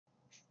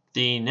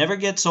The Never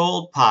Gets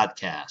Old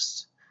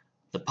podcast,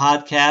 the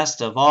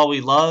podcast of all we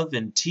love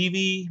in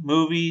TV,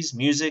 movies,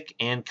 music,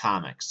 and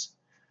comics,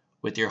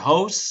 with your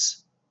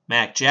hosts,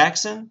 Mac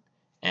Jackson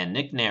and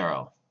Nick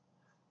Narrow.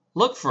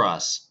 Look for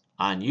us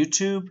on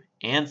YouTube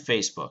and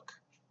Facebook.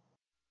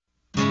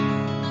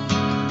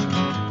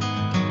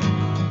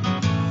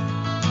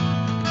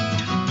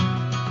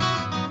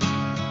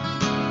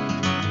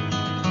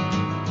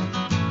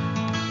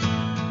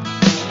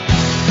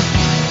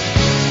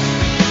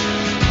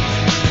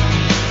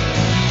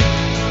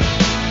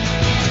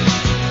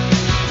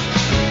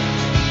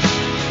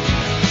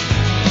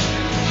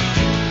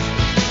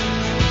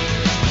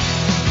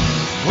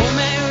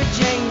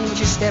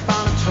 Step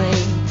on a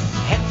train,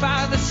 head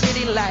for the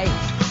city light,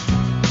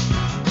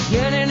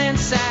 yearning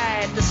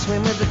inside to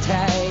swim with the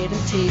tide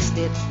and taste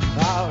it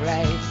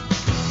alright.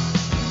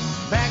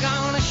 Back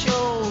on a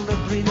shoulder,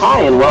 breathing.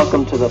 Hi, and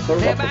welcome to the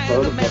third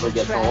episode of Never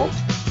Gets Old.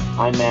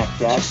 I'm Mac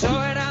Jackson.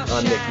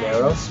 I'm Nick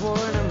Narrow.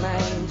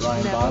 I'm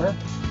Brian Bonner.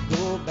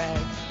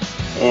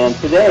 And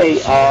today,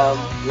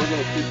 we're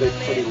going to keep it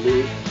pretty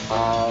loose.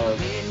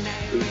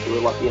 We're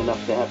lucky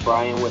enough to have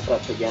Brian with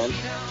us again.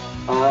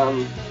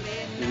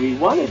 We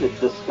wanted to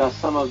discuss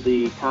some of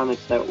the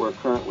comics that we're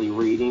currently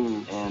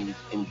reading and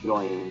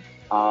enjoying.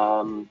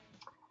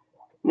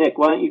 Nick,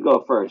 why don't you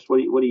go first?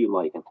 What are you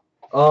liking?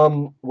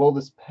 Well,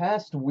 this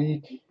past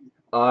week,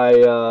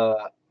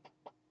 I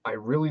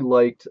really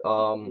liked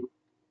the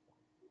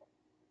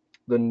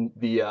new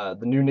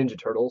Ninja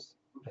Turtles.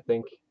 I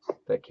think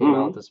that came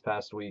out this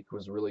past week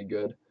was really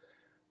good.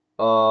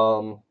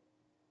 I'm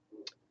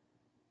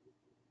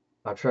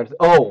trying to.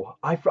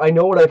 I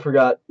know what I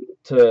forgot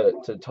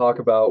to talk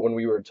about when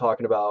we were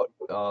talking about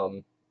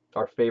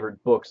our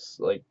favorite books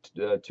like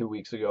 2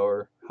 weeks ago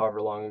or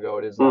however long ago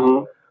it is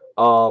now.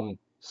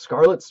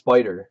 Scarlet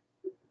Spider.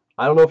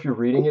 I don't know if you're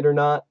reading it or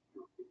not,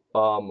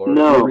 or if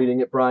you're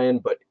reading it, Brian,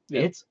 but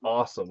it's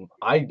awesome.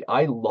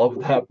 I love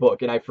that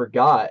book, and I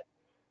forgot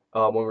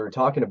when we were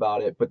talking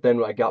about it, but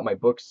then I got my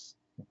books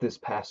this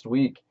past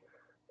week,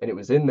 and it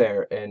was in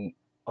there, and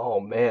oh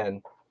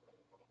man.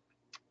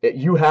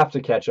 You have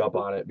to catch up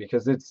on it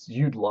because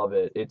you'd love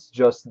it. It's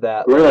just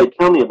that. Really?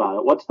 Tell me about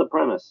it. What's the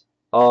premise?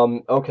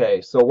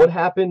 Okay, so what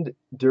happened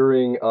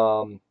during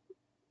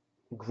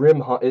Grim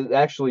Hunt? It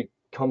actually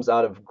comes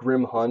out of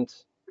Grim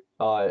Hunt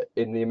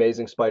in The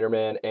Amazing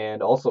Spider-Man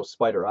and also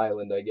Spider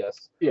Island, I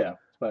guess. Yeah,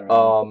 Spider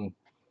Island.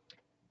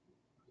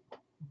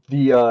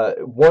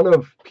 One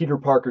of Peter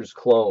Parker's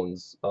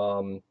clones,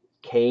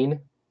 Kane,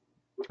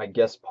 I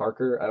guess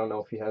Parker. I don't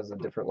know if he has a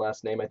different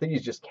last name. I think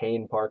he's just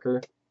Kane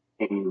Parker.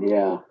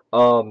 Yeah.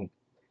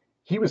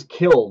 He was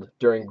killed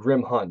during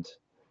Grim Hunt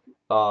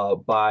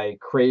by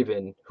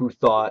Kraven, who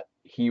thought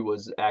he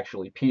was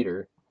actually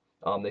Peter.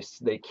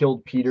 They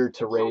killed Peter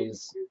to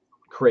raise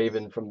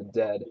Kraven from the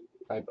dead,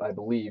 I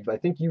believe. I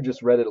think you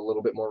just read it a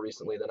little bit more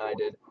recently than I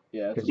did.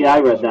 Yeah, I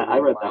read that. I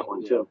read that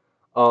one too.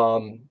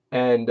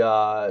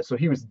 So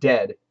he was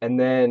dead, and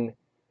then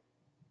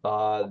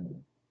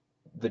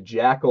the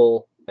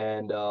Jackal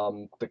and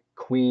the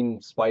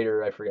Queen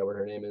Spider, I forget what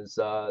her name is,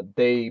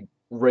 they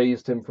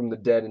raised him from the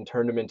dead and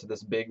turned him into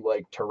this big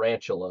like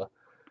tarantula,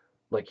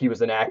 like he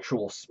was an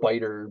actual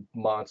spider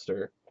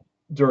monster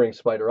during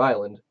Spider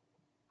Island.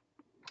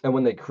 And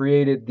when they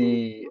created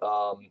the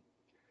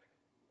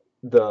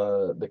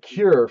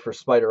cure for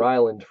Spider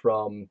Island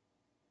from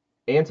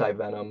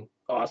anti-venom,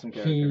 awesome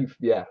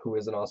character. who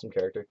is an awesome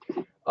character.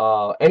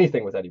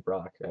 Anything with Eddie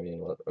Brock, I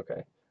mean,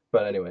 okay,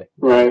 but anyway,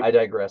 right. I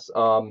digress.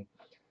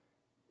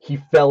 He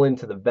fell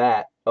into the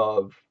vat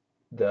of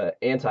the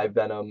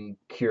anti-venom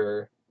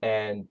cure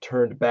and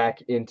turned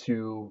back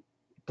into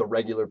the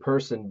regular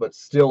person, but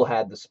still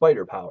had the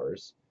spider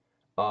powers.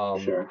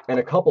 Sure.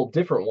 And a couple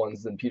different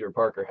ones than Peter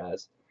Parker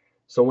has.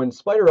 So when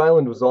Spider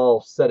Island was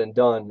all said and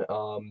done,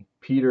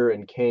 Peter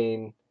and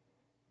Kane,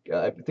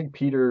 I think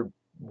Peter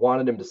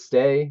wanted him to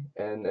stay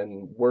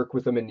and work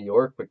with him in New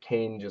York, but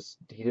Kane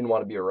he didn't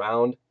want to be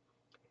around.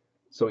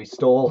 So he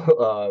stole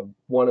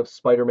one of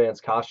Spider-Man's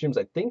costumes.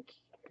 I think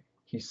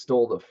he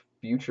stole the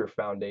Future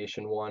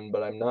Foundation one,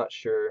 but I'm not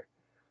sure.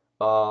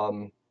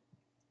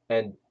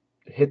 And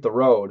hit the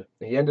road.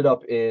 He ended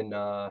up in,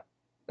 and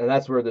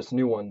that's where this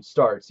new one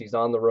starts. He's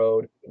on the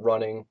road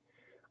running,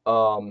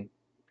 and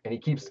he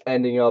keeps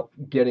ending up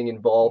getting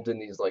involved in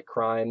these like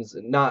crimes,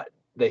 and not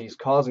that he's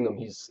causing them,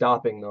 he's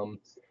stopping them.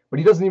 But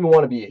he doesn't even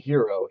want to be a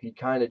hero. He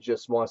kind of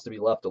just wants to be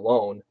left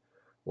alone,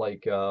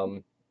 like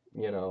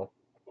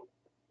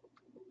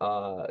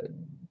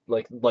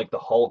like the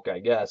Hulk, I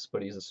guess.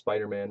 But he's a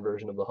Spider-Man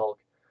version of the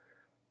Hulk.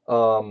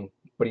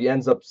 But he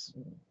ends up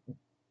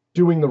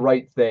doing the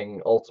right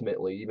thing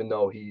ultimately, even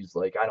though he's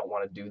like, I don't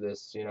want to do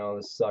this,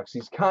 this sucks.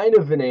 He's kind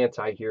of an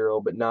anti-hero,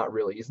 but not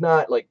really. He's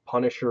not like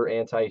Punisher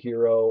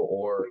anti-hero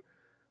or,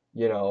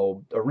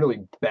 a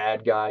really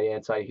bad guy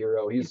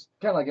anti-hero. He's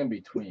kind of like in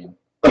between.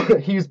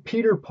 He's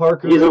Peter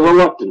Parker. He's a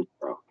reluctant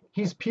bro.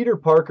 He's Peter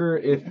Parker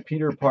if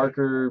Peter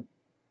Parker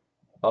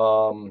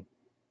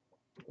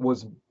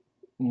was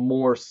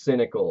more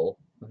cynical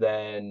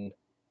than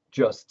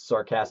just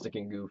sarcastic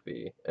and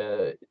goofy.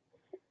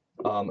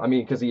 I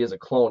mean, because he is a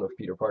clone of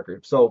Peter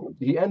Parker. So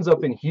he ends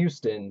up in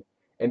Houston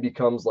and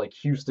becomes like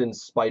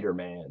Houston's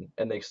Spider-Man,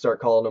 and they start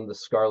calling him the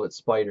Scarlet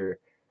Spider,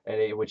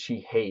 which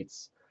he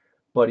hates.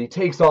 But he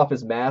takes off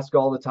his mask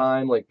all the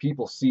time. Like,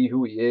 people see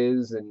who he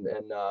is, and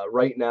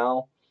right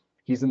now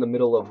he's in the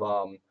middle of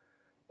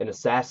an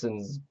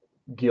Assassin's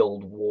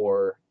Guild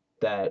war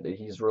that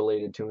he's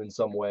related to in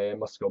some way. I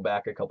must go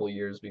back a couple of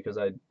years because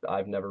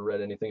I've never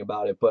read anything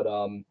about it. But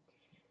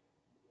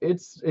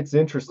it's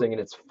interesting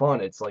and it's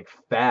fun. It's like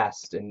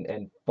fast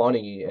and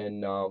funny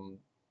and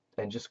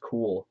just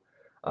cool.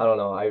 I don't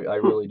know. I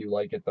really do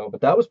like it though.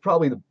 But that was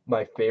probably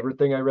my favorite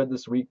thing I read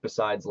this week,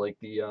 besides like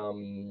the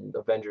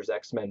Avengers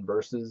X-Men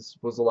Versus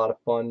was a lot of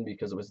fun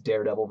because it was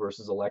Daredevil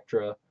versus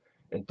Elektra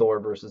and Thor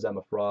versus Emma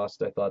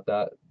Frost. I thought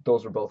that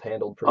those were both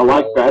handled pretty well.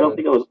 Elektra. I don't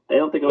think it was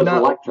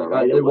Elektra,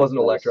 right? It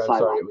wasn't Elektra. I'm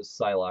sorry. It was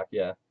Psylocke.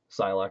 Yeah,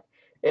 Psylocke.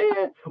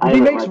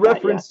 He makes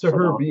reference to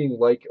her being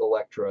like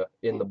Elektra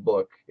in the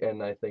book,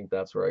 and I think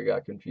that's where I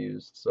got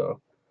confused. So,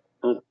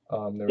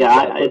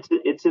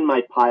 it's in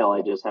my pile.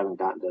 I just haven't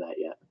gotten to that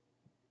yet.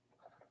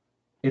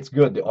 It's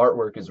good. The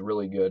artwork is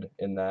really good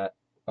in that.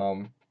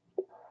 In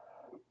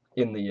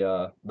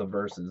the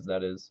verses,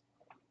 that is.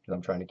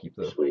 I'm trying to keep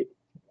the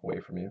away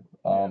from you.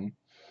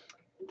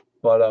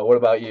 But what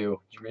about you?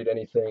 Did you read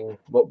anything?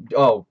 What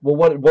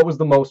was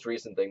the most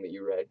recent thing that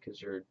you read?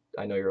 Because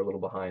I know you're a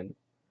little behind.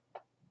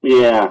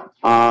 Yeah,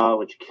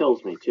 which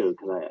kills me too,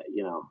 because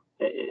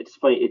it's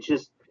funny. It's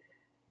just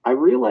I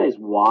realize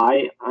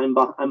why I'm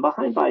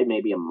behind by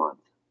maybe a month,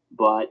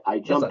 but I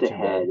jumped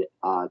ahead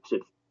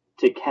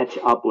to catch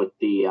up with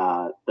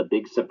the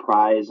big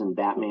surprise in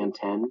Batman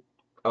 10.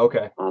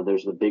 Okay.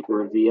 There's the big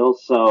reveal,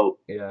 so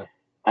yeah,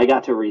 I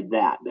got to read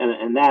that,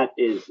 and that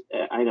is,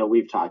 I know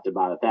we've talked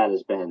about it. That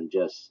has been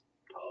just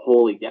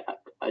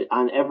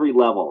on every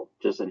level,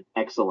 just an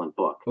excellent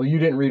book. Well, you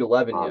didn't read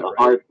 11 yet, right?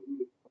 Art,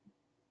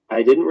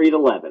 I didn't read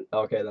 11.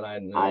 Okay, then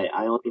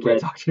I only can't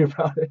talk to you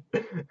about it.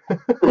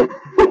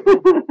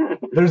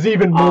 There's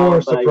even more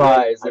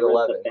surprise in 11. I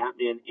read the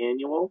Batman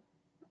Annual.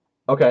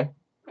 Okay.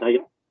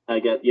 I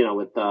get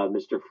with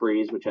Mr.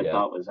 Freeze, which I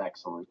thought was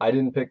excellent. I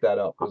didn't pick that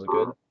up. Was it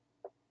good?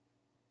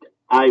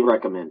 I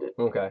recommend it.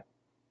 Okay.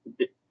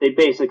 They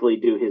basically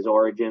do his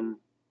origin.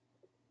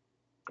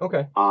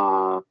 Okay.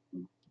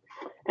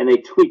 And they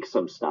tweak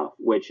some stuff,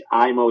 which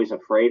I'm always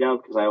afraid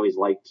of, because I always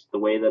liked the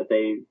way that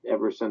they,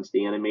 ever since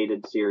the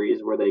animated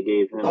series where they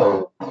gave him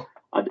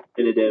a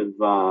definitive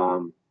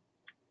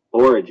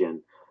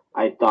origin,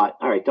 I thought,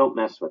 all right, don't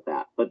mess with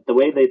that. But the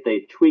way that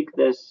they tweak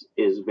this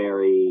is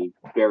very,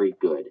 very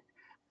good.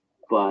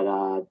 But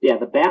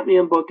the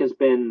Batman book has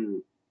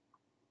been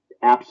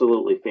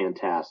absolutely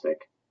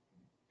fantastic.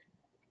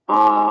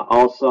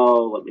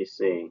 Also, let me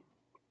see.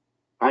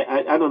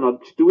 I don't know.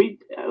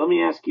 Let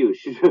me ask you.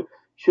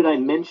 Should I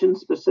mention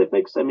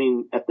specifics? I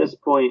mean, at this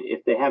point,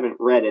 if they haven't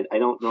read it, I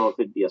don't know if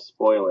it'd be a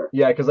spoiler.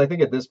 Yeah, because I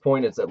think at this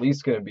point it's at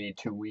least going to be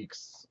 2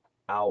 weeks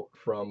out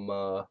from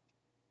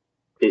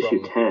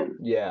issue 10.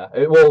 Yeah.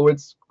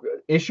 It's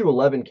issue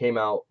 11 came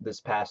out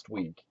this past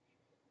week.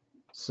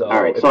 So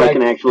all right, so I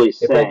can actually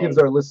say, if that gives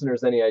our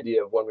listeners any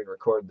idea of when we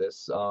record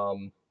this,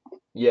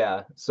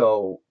 yeah.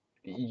 So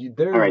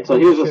all right, so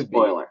here's a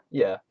spoiler.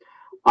 Yeah.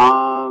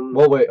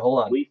 Well, wait,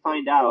 hold on. We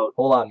find out.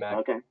 Hold on, Mac.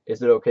 Okay.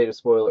 Is it okay to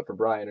spoil it for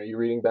Brian? Are you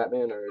reading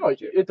Batman or? No,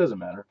 it doesn't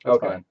matter. That's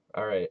okay. Fine.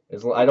 All right.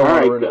 I don't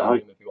want to ruin it on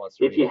him if he wants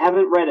to. If you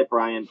haven't read it,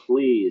 Brian,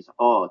 please,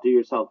 do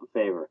yourself a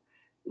favor.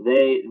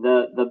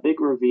 The big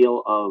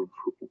reveal of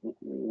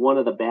one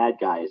of the bad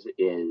guys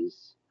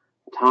is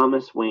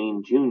Thomas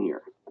Wayne Jr.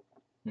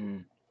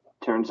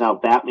 Turns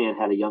out Batman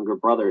had a younger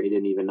brother he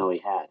didn't even know he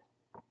had.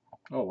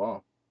 Oh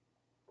wow.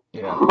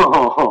 Yeah.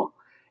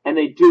 And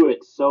they do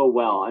it so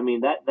well. I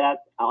mean, that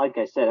like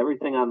I said,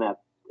 everything on that,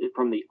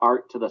 from the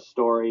art to the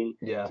story,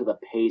 to the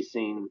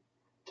pacing,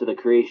 to the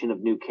creation of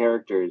new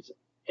characters,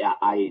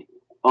 I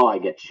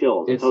get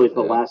chills. It's always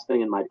the last thing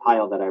in my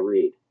pile that I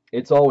read.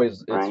 It's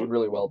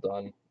really well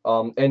done.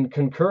 And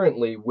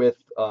concurrently with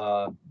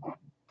the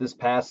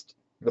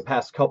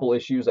past couple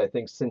issues, I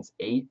think since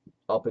 8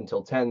 up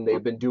until 10,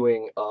 they've been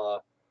doing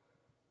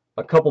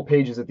a couple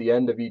pages at the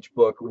end of each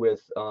book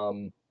with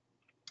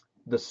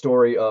the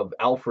story of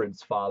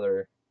Alfred's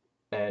father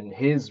and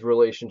his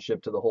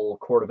relationship to the whole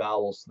Court of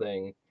Owls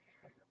thing,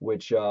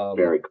 which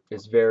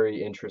is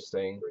very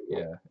interesting.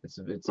 Yeah, it's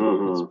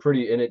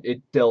pretty, and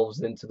it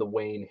delves into the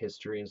Wayne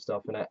history and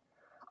stuff, and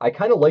I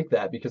kind of like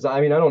that, because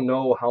I mean, I don't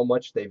know how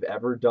much they've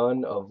ever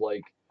done of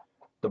like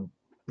the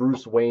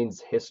Bruce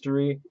Wayne's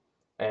history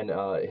and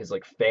his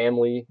like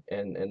family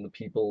and the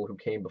people who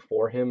came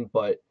before him,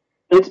 but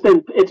it's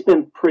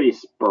been pretty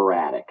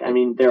sporadic. I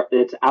mean,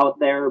 it's out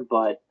there,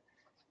 but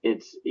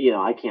it's,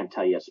 I can't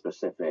tell you a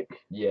specific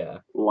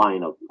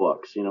line of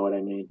books, you know what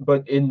I mean?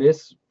 But in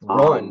this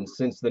run,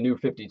 since the New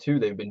 52,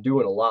 they've been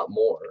doing a lot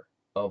more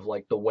of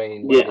like the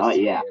Wayne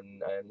legacy, and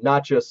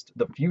not just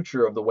the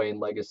future of the Wayne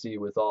legacy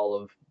with all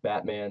of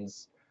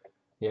Batman's,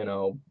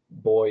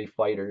 boy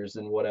fighters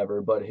and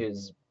whatever, but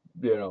his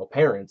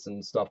parents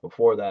and stuff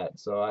before that.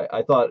 So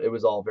I thought it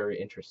was all very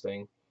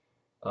interesting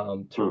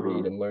to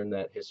read and learn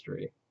that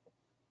history.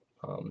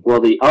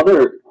 Well,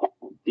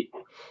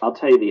 I'll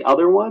tell you the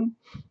other one,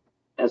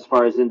 as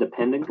far as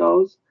independent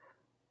goes,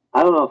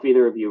 I don't know if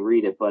either of you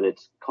read it, but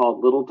it's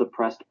called Little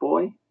Depressed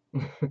Boy.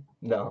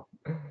 No.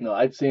 No,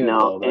 I've seen it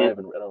though, but I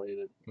don't read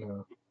it.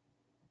 No.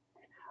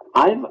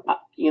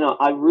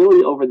 I've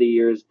really over the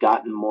years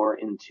gotten more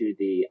into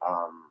the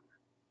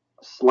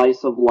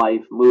slice of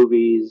life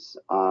movies,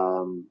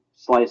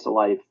 slice of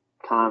life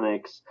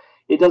comics.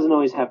 It doesn't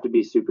always have to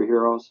be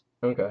superheroes.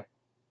 Okay.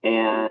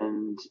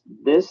 And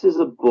this is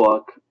a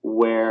book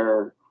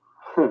where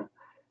I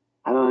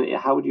don't know,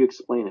 how would you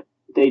explain it?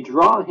 They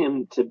draw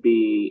him to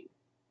be,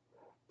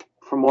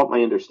 from what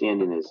my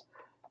understanding is,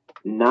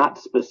 not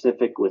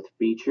specific with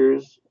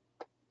features,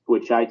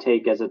 which I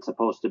take as it's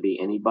supposed to be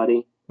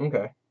anybody.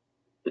 Okay.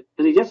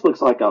 Because he just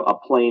looks like a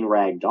plain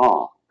rag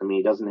doll. I mean,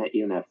 he doesn't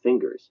even have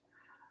fingers.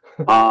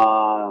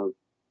 But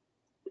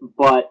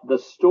the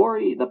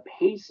story, the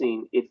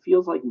pacing, it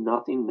feels like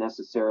nothing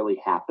necessarily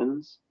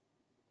happens,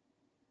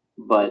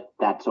 but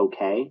that's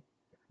okay.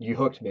 You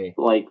hooked me.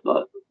 Like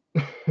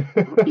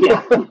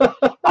yeah.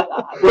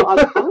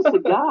 Honest to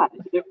God,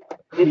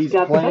 He's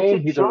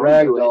plain. He's a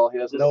rag doll. He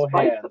has no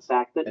hands. Despite the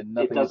fact that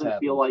it doesn't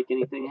feel like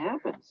anything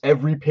happens.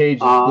 Every page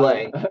is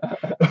blank.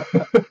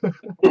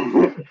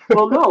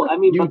 Well, no, I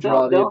mean, but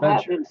they'll have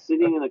adventure. him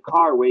sitting in a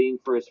car waiting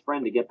for his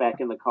friend to get back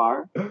in the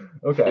car.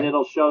 Okay. And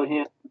it'll show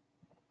him,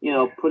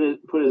 put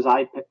his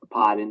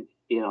iPod in,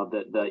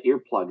 the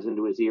earplugs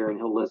into his ear, and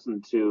he'll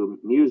listen to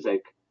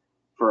music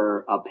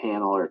for a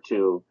panel or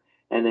two.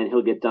 And then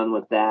he'll get done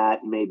with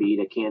that, and maybe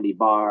eat a candy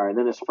bar, and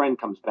then his friend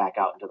comes back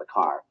out into the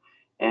car.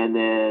 And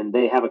then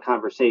they have a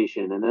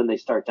conversation, and then they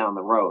start down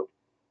the road.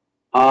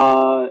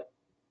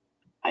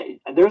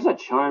 There's a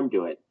charm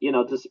to it,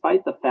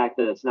 despite the fact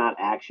that it's not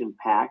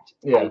action-packed.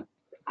 Yeah.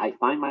 I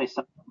find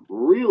myself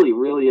really,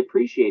 really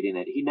appreciating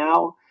it. He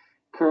now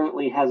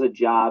currently has a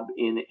job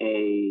in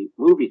a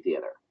movie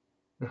theater.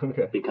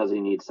 Okay. Because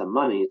he needs some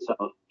money.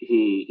 So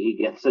he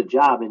gets a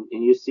job, and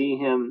you see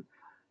him,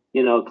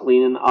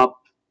 cleaning up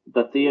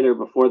the theater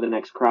before the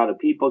next crowd of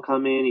people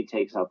come in. He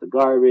takes out the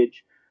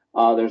garbage.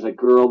 There's a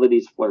girl that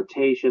he's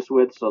flirtatious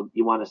with, so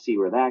you want to see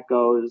where that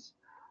goes.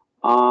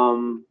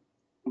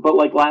 But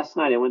like last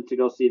night, I went to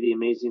go see The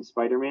Amazing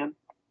Spider-Man,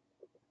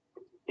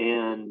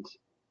 and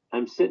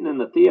I'm sitting in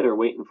the theater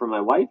waiting for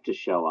my wife to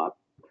show up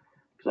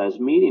because I was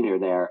meeting her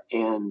there,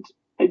 and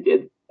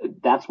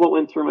that's what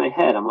went through my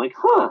head. I'm like,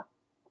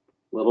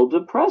 Little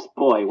Depressed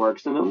Boy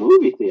works in a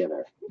movie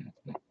theater.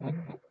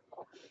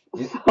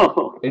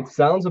 So it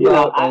sounds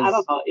about I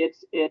don't know.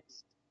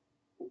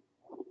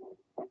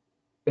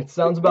 It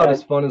sounds about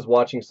as fun as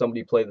watching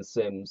somebody play The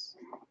Sims.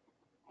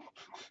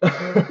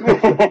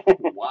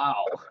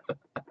 Wow.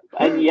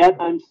 And yet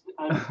I'm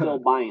still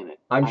buying it.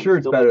 I'm sure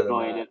it's better than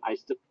that. I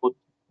still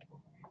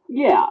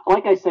yeah,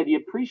 like I said, you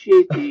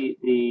appreciate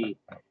the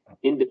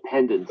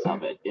independence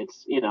of it.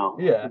 It's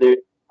the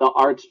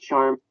art's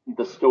charm.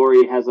 The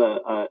story has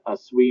a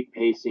sweet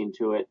pacing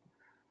to it.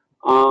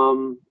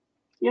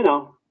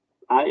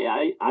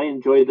 I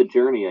enjoy the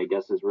journey, I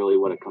guess, is really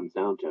what it comes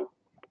down to.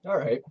 All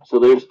right. So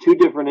there's two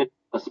different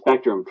a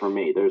spectrum for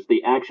me. There's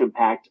the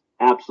action-packed,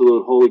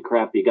 absolute, holy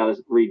crap, you got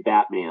to read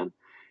Batman,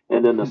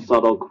 and then the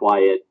subtle,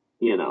 quiet,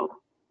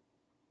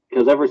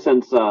 because ever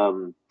since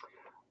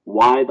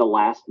Why the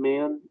Last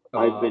Man,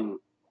 I've been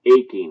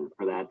aching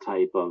for that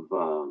type of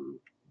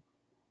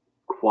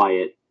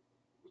quiet,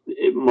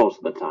 most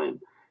of the time,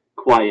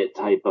 quiet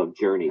type of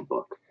journey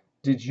book.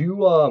 Did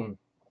you I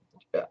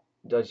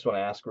just want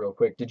to ask real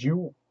quick, did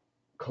you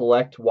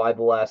collect Why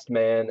the Last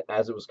Man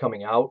as it was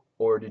coming out,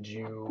 or did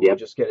you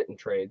just get it in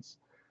trades?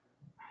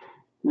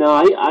 No,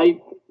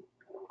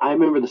 I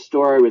remember the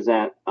store I was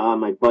at.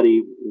 My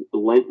buddy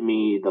lent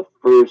me the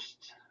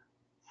first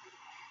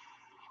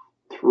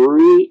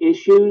 3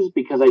 issues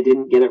because I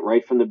didn't get it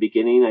right from the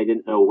beginning. I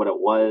didn't know what it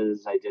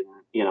was. I didn't,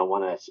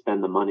 want to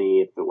spend the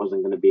money if it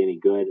wasn't going to be any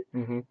good.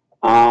 Mm-hmm.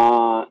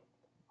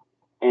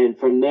 And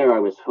from there I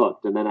was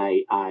hooked. And then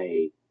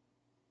I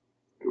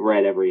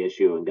read every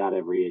issue and got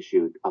every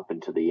issue up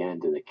until the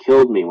end, and it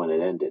killed me when it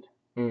ended.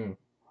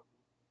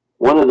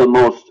 One of the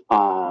most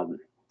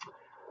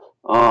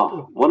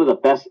one of the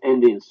best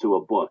endings to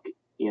a book,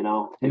 and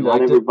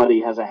not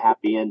everybody has a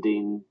happy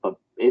ending, but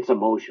it's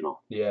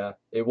emotional. Yeah,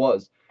 it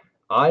was.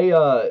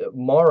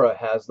 Mara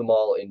has them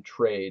all in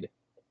trade,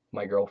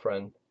 my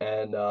girlfriend,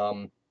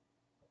 and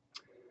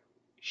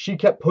she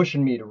kept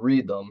pushing me to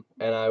read them,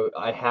 and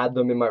I had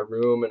them in my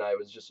room, and I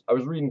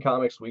was reading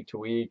comics week to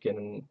week,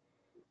 and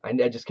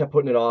I just kept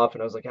putting it off,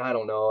 and I was like, I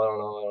don't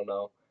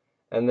know.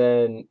 And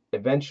then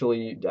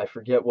eventually, I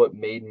forget what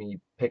made me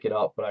pick it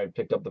up, but I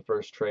picked up the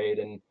first trade,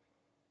 and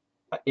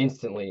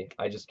instantly,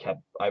 I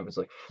was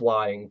like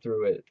flying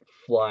through it,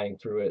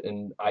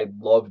 and I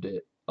loved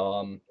it.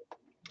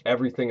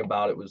 Everything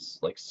about it was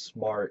like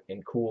smart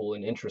and cool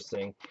and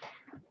interesting,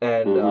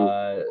 and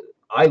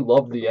I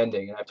loved the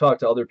ending. And I've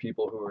talked to other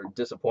people who were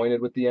disappointed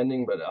with the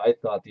ending, but I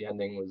thought the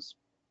ending was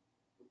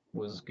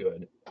was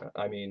good.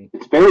 I mean,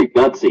 it's very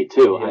gutsy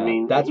too. yeah, I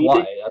mean, that's why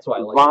I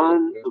liked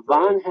Vaughn it. It was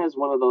Vaughn brave. has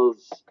one of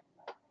those.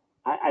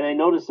 I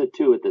noticed it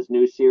too with this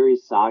new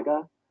series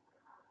Saga.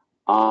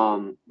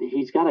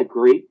 He's got a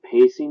great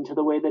pacing to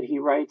the way that he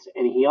writes,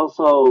 and he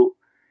also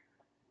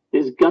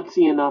is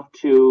gutsy enough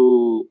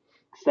to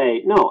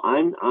say, "No,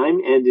 I'm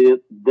ending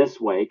it this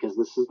way because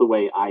this is the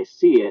way I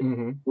see it,"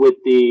 Mm-hmm. with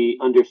the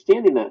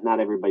understanding that not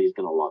everybody's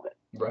going to love it.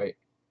 Right.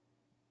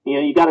 You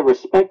know, you got to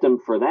respect him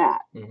for that.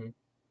 Mm-hmm.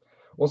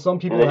 Well, some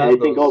people And have I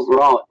those. think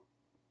overall,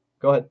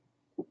 Go ahead.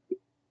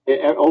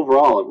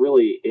 It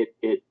really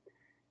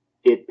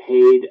it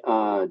paid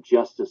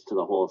justice to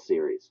the whole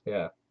series.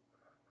 Yeah.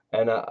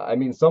 And I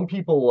mean, some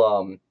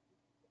people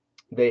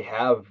they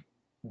have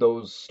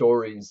those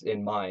stories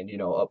in mind, you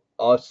know,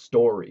 a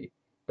story.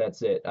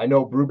 That's it. I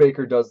know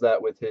Brubaker does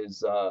that with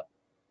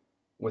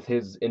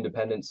his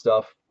independent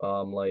stuff,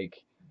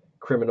 like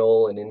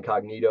Criminal and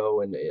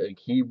Incognito, and like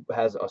he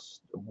has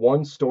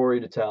one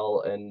story to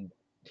tell, and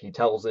he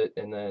tells it,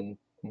 and then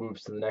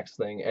moves to the next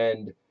thing.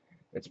 And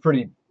it's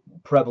pretty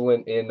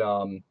prevalent in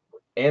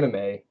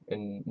anime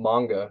and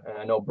manga, and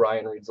I know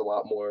Brian reads a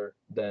lot more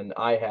than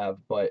I have,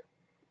 but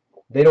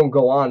they don't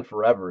go on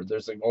forever.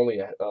 There's like only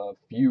a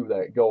few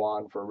that go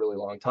on for a really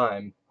long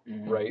time,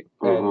 right?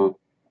 Mm-hmm.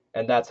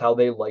 And that's how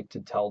they like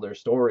to tell their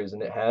stories,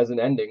 and it has an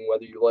ending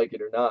whether you like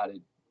it or not.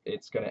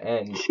 It's gonna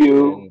end,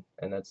 Chew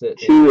and that's it.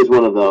 Chew is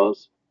one of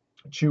those.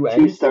 Chew Chew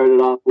ends.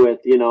 started off with,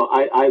 you know,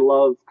 I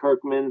love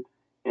Kirkman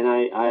and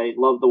I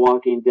love The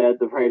Walking Dead,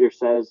 the writer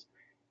says,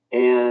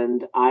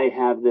 and I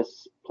have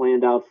this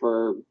planned out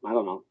for, I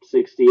don't know,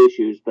 60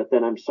 issues, but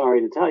then I'm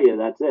sorry to tell you,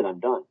 that's it, I'm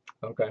done.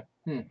 Okay.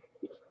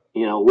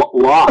 You know,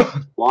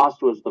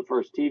 Lost was the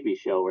first TV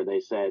show where they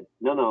said,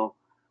 no,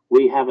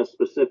 we have a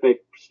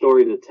specific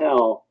story to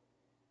tell,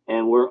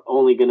 and we're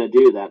only going to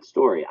do that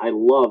story. I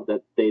love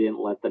that they didn't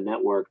let the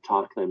network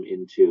talk them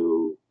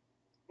into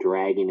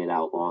dragging it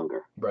out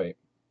longer. Right.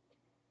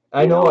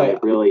 I know. I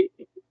really.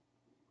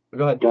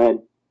 Go ahead. Go ahead.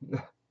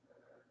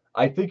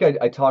 I think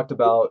I talked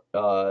about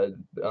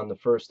on the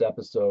first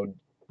episode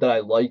that I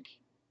like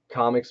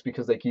comics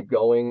because they keep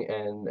going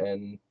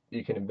and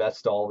you can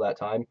invest all that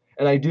time,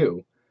 and I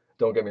do.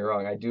 Don't get me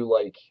wrong, I do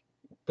like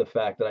the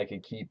fact that I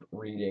could keep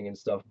reading and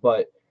stuff,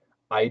 but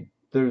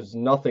there's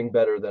nothing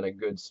better than a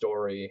good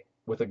story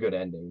with a good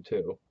ending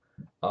too.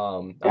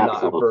 I'm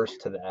not averse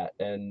to that,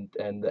 and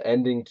the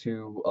ending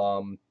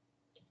to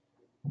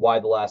Why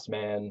the Last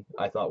Man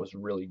I thought was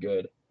really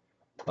good.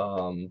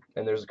 And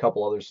there's a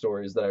couple other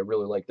stories that I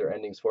really like their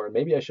endings for, and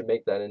maybe I should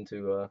make that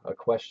into a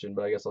question,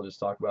 but I guess I'll just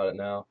talk about it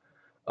now.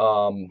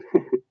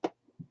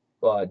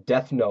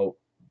 Death Note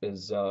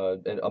is a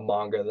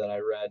manga that I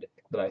read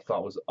that I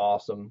thought was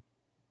awesome,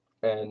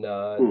 and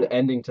the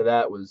ending to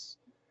that was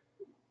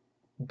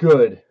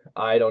good.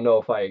 I don't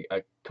know if I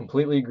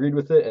completely agreed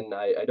with it, and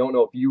I don't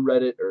know if you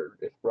read it or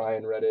if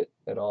Brian read it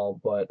at all,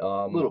 but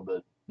a little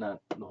bit, not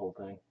the whole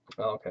thing.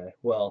 Okay,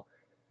 well,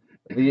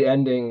 the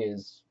ending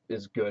is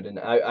good, and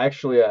I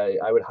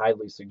would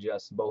highly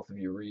suggest both of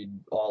you read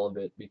all of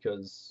it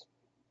because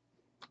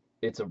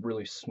it's a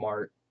really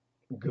smart,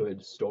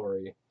 good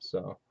story.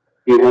 So.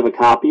 Do you have a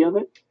copy of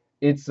it?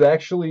 It's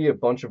actually a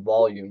bunch of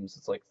volumes.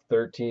 It's like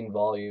 13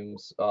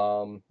 volumes.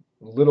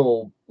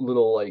 Little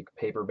like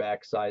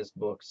paperback sized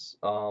books.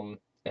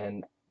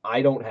 And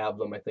I don't have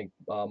them. I think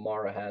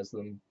Mara has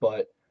them,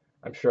 but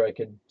I'm sure I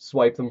could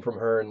swipe them from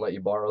her and let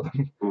you borrow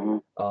them.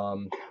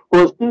 Mm-hmm.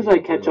 Well, as soon as I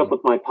catch up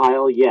with my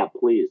pile, yeah,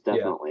 please,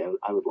 definitely. Yeah.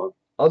 I would love.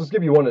 I'll just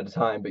give you one at a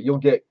time, but you'll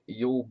get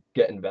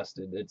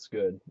invested. It's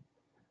good.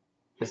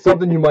 It's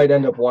something you might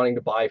end up wanting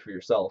to buy for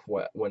yourself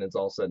when it's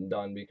all said and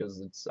done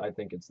because I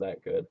think it's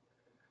that good.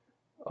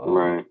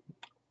 Right.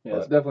 Yeah,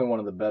 it's definitely one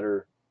of the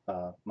better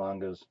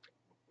mangas.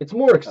 It's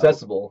more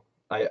accessible,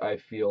 I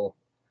feel,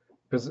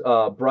 because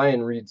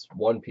Brian reads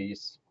One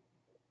Piece,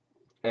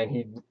 and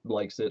he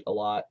likes it a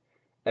lot,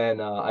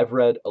 and I've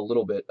read a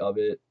little bit of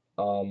it,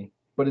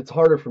 but it's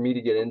harder for me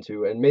to get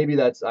into, and maybe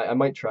I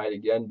might try it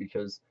again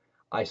because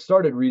I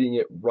started reading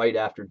it right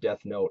after Death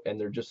Note, and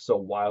they're just so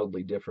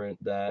wildly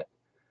different that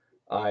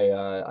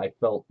I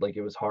felt like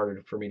it was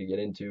harder for me to get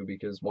into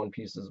because One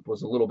Piece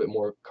was a little bit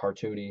more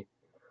cartoony,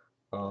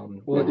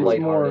 well,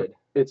 lighthearted.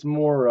 It's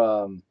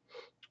more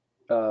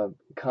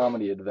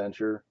comedy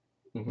adventure.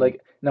 Mm-hmm.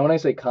 Like now, when I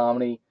say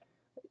comedy,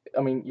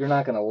 I mean you're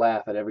not gonna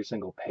laugh at every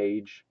single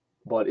page,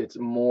 but it's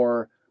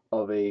more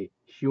of a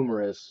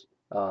humorous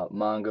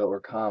manga or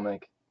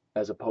comic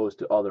as opposed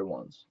to other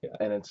ones. Yeah.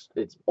 And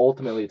it's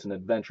ultimately it's an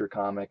adventure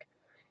comic.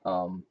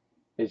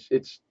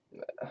 It's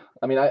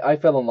I mean I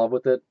fell in love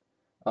with it.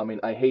 I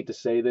mean, I hate to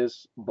say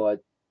this,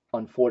 but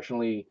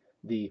unfortunately,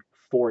 the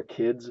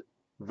 4Kids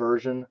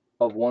version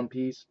of One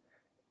Piece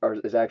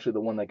is actually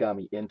the one that got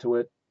me into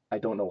it. I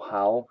don't know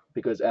how,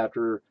 because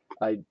after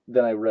I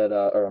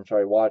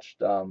watched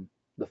the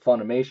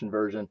Funimation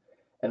version,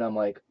 and I'm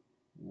like,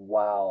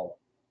 wow,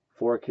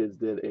 4Kids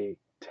did a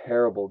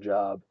terrible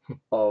job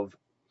of,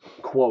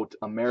 quote,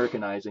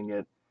 Americanizing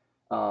it.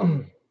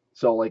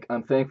 So, like,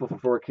 I'm thankful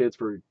for 4Kids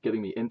for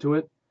getting me into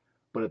it,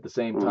 but at the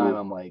same time,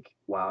 I'm like,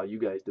 wow, you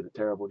guys did a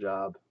terrible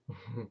job.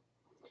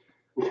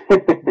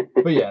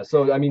 But yeah,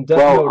 so I mean, Death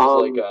Well,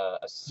 Note is like a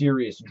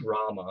serious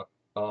drama.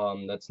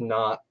 That's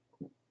not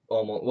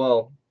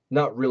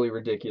not really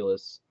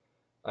ridiculous.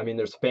 I mean,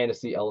 there's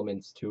fantasy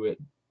elements to it,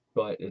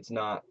 but it's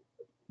not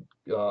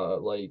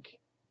like,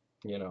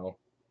 you know,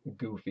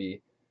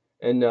 goofy.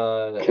 And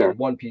Sure. and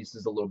One Piece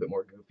is a little bit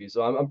more goofy.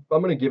 So I'm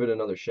gonna give it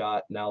another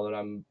shot now that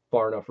I'm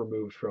far enough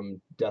removed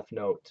from Death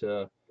Note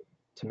to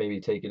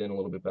maybe take it in a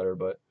little bit better.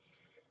 But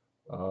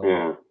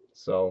Yeah.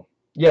 so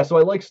yeah, so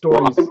I like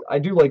Well, stories. I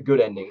do like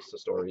good endings to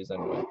stories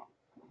anyway.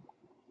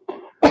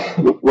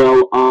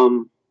 well,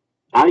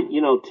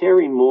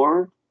 Terry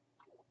Moore,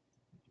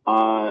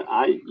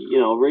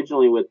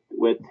 originally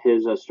with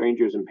his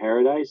Strangers in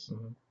Paradise,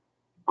 Mhm.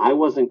 I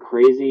wasn't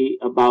crazy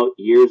about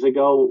years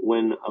ago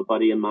when a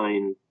buddy of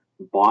mine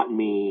bought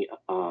me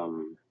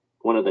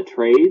one of the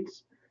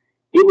trades.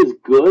 It was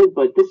good,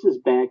 but this is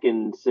back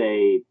in,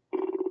 say,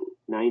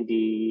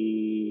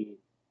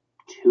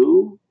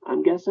 92,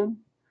 I'm guessing.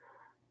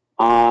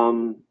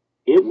 I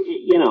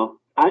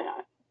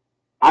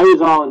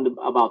was all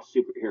about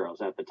superheroes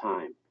at the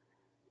time,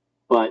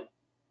 but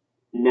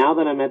now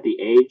that I'm at the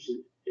age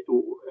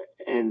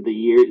and the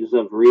years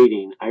of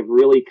reading, I've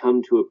really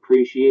come to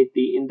appreciate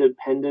the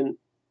independent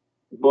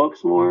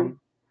books more. Mhm.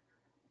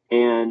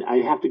 And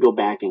I have to go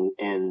back and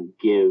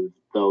give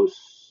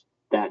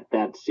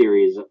that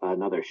series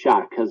another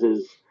shot, because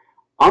his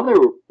other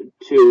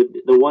two,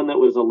 the one that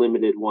was a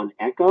limited one,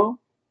 Echo.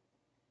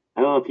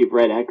 I don't know if you've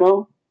read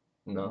Echo.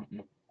 No.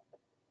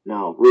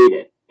 No, read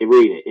it.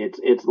 Read it.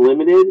 It's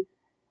limited.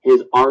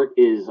 His art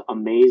is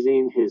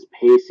amazing. His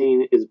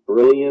pacing is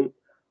brilliant.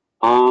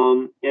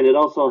 And it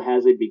also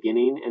has a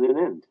beginning and an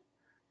end.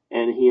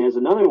 And he has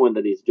another one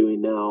that he's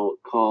doing now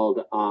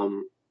called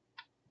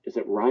is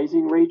it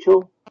Rising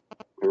Rachel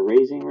or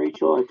Raising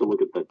Rachel? I have to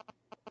look at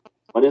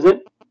what is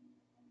it?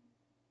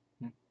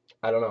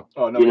 I don't know.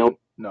 Oh no, You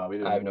know, we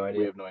didn't. I have no idea.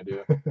 We have no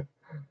idea.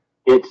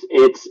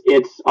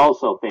 It's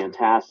also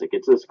fantastic.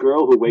 It's this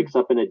girl who wakes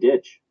up in a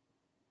ditch,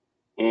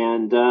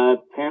 and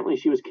apparently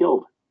she was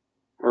killed.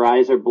 Her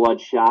eyes are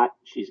bloodshot.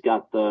 She's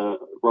got the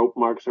rope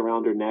marks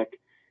around her neck.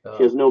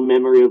 She has no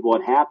memory of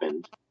what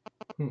happened.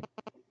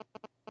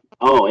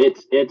 Oh,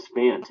 it's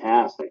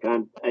fantastic.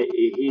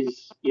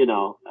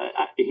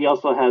 He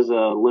also has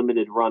a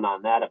limited run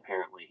on that.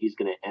 Apparently, he's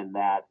going to end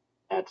that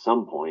at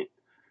some point,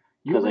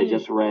 because I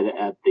just read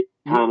at the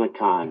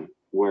Comic-Con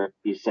where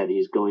he said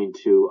he's going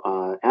to,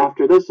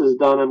 after this is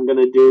done, I'm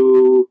going to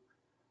do,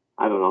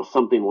 I don't know,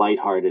 something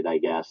lighthearted, I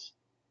guess.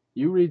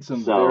 You read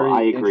some So very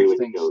I agree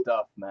with interesting you.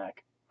 stuff,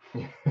 Mac.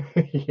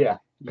 Yeah.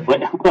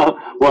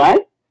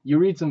 What? You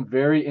read some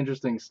very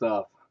interesting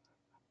stuff.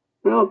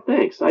 Well,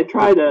 thanks. I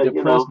try to,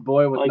 Depressed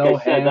boy with like no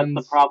I said, hands.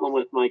 that's the problem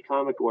with my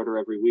comic order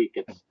every week.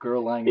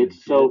 Girl lying in a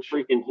It's so ditch.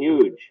 freaking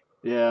huge.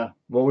 Yeah.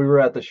 Well, we were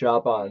at the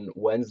shop on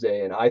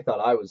Wednesday, and I thought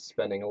I was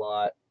spending a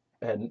lot,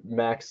 and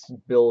Mac's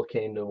bill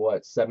came to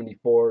what,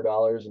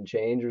 $74 and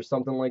change or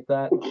something like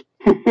that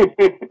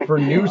for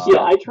new stuff.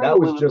 Yeah, I try That to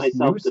was limit just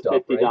myself new to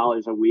stuff, right?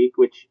 $50 a week,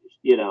 which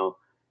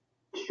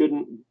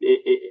shouldn't.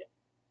 The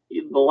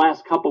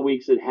last couple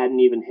weeks it hadn't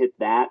even hit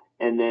that,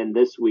 and then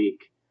this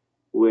week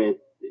with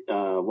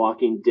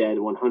Walking Dead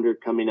 100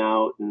 coming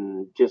out,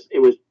 and it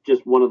was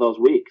just one of those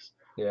weeks.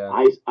 Yeah.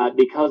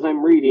 Because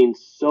I'm reading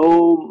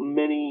so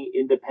many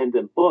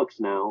independent books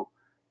now,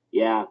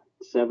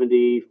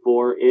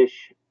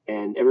 74-ish,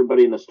 and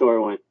everybody in the store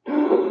went,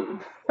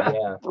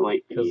 Yeah. I'm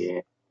like, 'Cause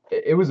yeah.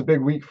 it was a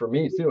big week for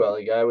me too.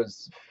 I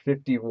was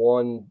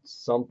 51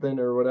 something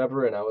or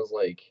whatever, and I was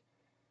like,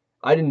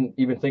 I didn't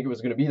even think it was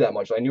going to be that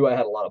much. I knew I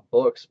had a lot of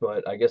books,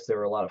 but I guess there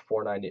were a lot of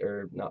 490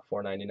 or not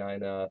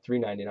 499,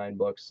 399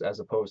 books as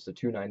opposed to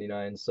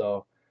 299.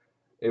 So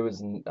it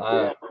was,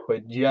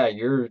 but yeah,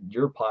 your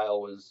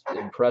pile was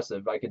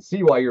impressive. I could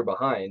see why you're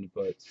behind,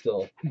 but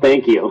still.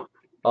 Thank you.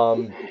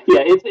 Yeah,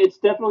 it's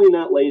definitely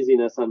not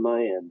laziness on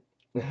my end.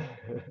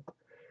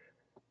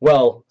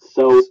 Well,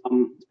 so it's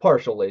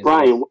partial laziness.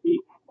 Brian,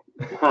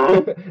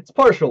 It's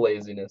partial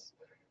laziness.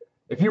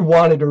 If you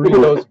wanted to read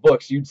those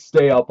books, you'd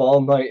stay up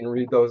all night and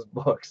read those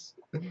books.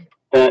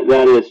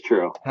 That is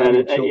true.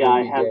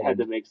 I have had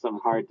to make some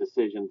hard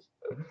decisions.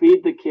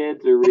 Feed the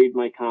kids or read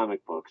my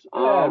comic books.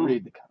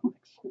 Read the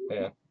comics.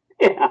 Yeah.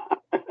 Yeah.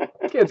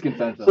 Kids can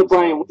fend for So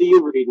Brian, what are you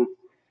reading?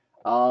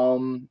 Well,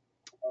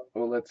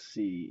 let's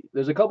see.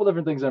 There's a couple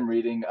different things I'm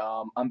reading.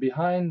 I'm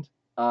behind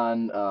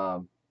on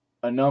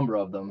a number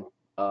of them.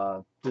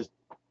 Just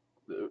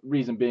the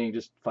reason being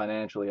just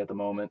financially at the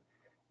moment.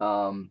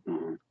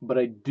 But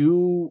I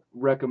do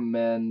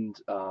recommend.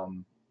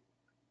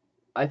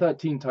 I thought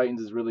Teen Titans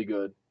is really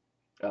good.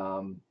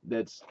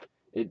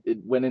 It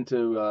went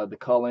into the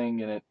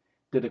culling, and it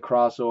did a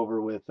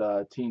crossover with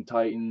Teen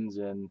Titans,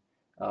 and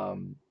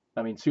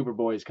I mean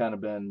Superboy's kind of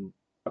been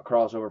a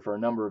crossover for a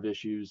number of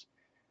issues.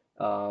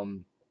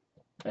 And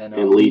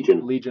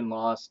Legion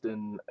Lost,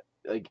 and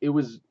like it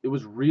was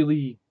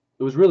really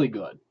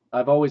good.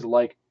 I've always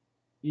liked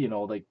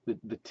like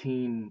the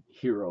teen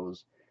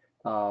heroes.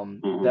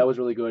 That was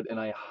really good, and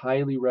I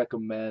highly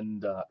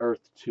recommend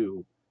Earth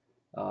 2.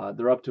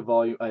 They're up to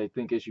volume, I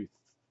think, issue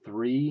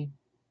 3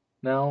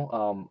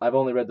 now. I've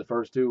only read the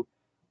first 2.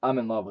 I'm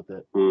in love with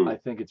it. I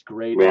think it's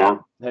great. Yeah.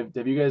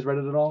 Have you guys read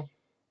it at all?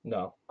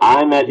 No.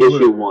 I'm at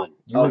issue 1.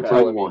 You were Okay.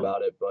 telling me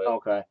about it, but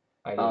Okay.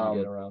 I didn't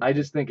get around to I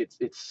just think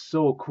it's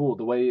so cool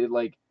the way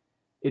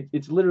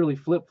it's literally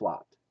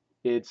flip-flopped.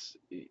 It's,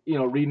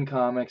 reading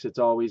comics, it's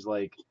always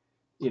like,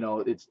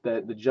 it's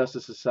that the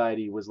Justice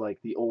Society was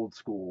like the old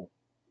school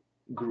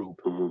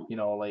group,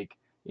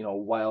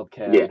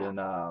 Wildcat Yeah.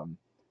 and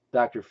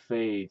Dr.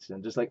 Fate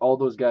and just like all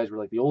those guys were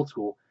like the old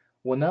school.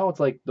 Well, now it's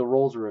like the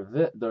roles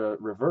are they're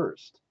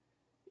reversed.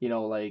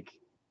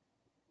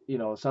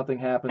 Something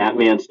happened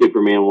Batman,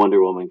 Superman,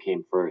 Wonder Woman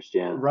came first,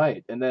 yeah.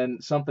 right, and then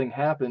something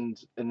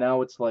happened, and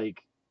now it's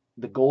like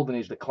the golden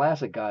age, the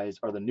classic guys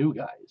are the new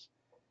guys,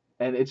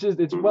 and it's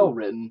well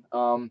written.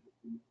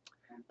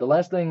 The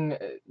last thing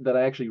that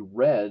I actually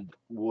read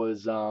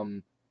was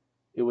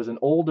it was an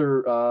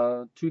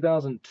older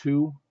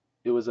 2002.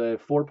 It was a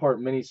 4-part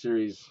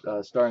miniseries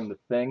starring The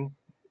Thing,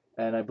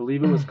 and I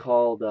believe it was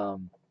called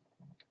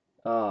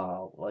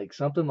like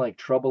something like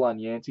Trouble on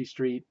Yancey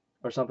Street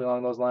or something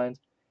along those lines.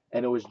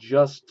 And it was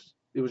just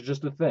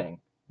The Thing.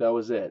 That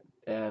was it.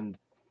 And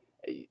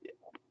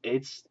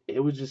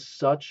it was just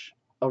such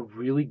a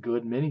really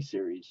good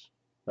miniseries.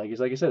 Like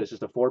I said, it's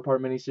just a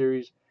 4-part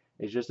miniseries.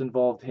 It's just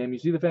involved him. You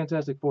see the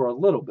Fantastic Four a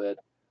little bit,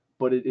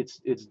 but it's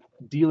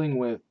dealing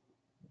with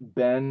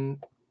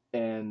Ben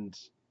and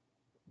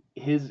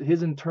his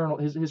internal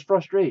his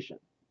frustration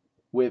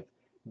with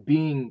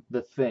being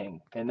the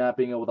Thing and not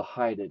being able to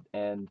hide it,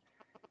 and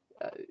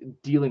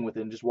dealing with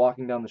it and just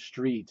walking down the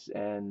streets,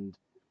 and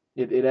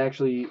it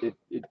actually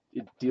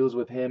deals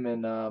with him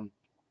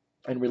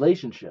and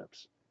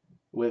relationships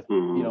with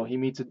he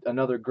meets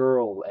another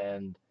girl,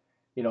 and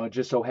it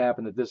just so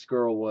happened that this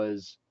girl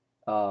was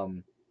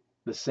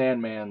the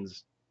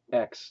Sandman's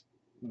ex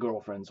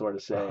girlfriend, sort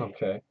of say.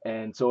 Okay.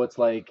 And so it's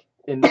like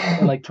and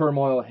like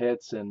turmoil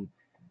hits, and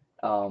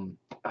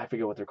I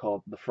forget what they're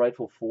called, the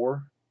Frightful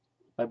Four,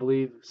 I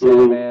believe.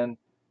 Sandman,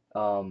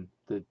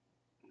 the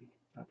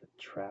not the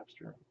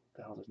Trapster. What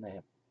the hell's his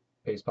name?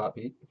 Pace Pot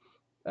Pete.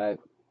 Uh,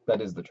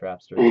 That is the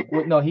Trapster.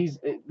 Wait, no, he's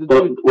the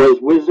But was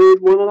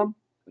Wizard one of them?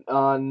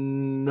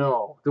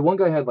 no, the one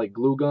guy had like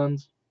glue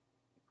guns.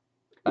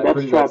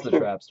 That's the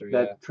Trapster.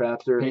 Yeah. That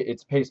Trapster.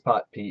 It's Pace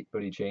Pot Pete,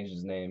 but he changed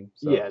his name.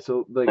 So. Yeah,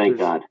 so like Thank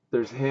God.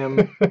 there's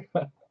him,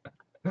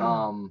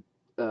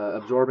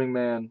 Absorbing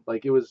Man.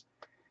 Like it was,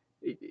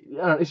 I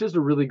don't know, it's just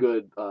a really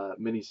good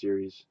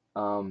miniseries.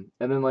 And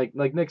then like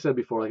Nick said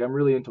before, like I'm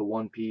really into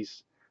One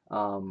Piece.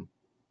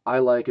 I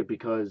like it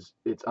because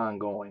it's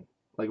ongoing.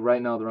 Like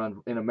right now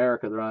in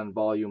America they're on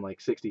volume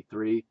like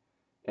 63,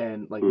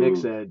 and like Nick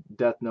said,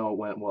 Death Note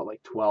went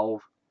like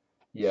 12.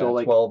 Yeah, so,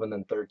 like, 12 and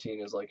then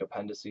 13 is like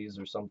appendices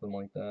or something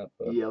like that.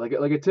 But... Yeah, like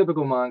a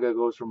typical manga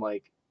goes from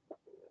like,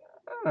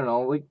 I don't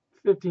know, like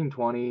 15,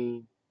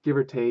 20, give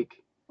or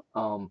take.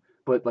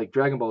 But like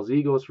Dragon Ball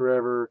Z goes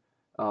forever.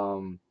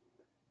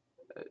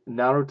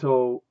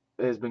 Naruto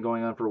has been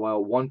going on for a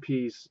while. One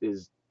Piece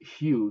is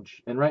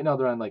huge, and right now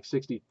they're on like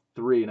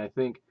 63, and I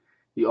think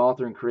the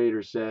author and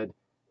creator said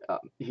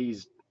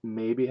he's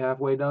maybe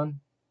halfway done.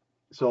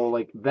 So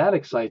like that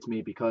excites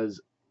me because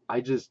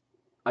I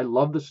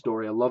love the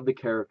story, I love the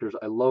characters,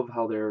 I love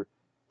how they're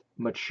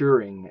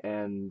maturing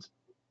and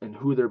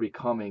who they're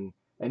becoming.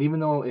 And even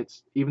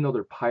though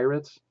they're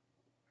pirates,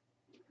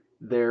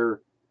 they're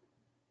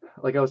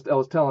like I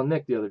was telling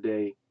Nick the other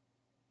day,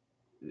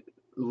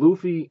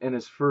 Luffy and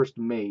his first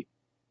mate,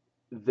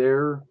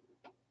 they're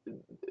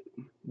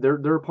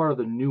part of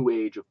the new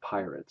age of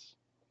pirates.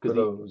 For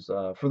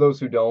those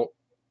who don't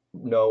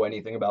know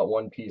anything about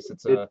One Piece,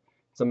 it's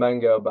a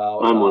manga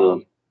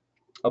about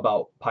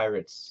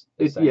pirates.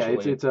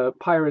 Essentially. It's a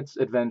pirate's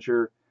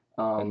adventure.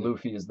 And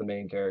Luffy is the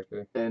main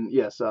character. And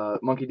yes,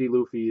 Monkey D.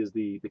 Luffy is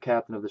the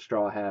captain of the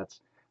Straw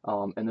Hats.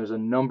 And there's a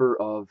number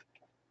of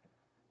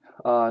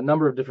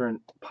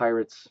different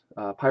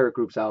pirate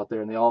groups out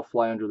there, and they all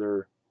fly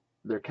under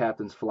their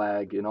captain's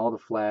flag, and all the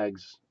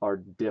flags are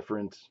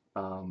different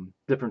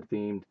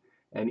themed,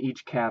 and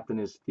each captain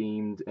is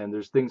themed. And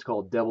there's things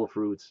called devil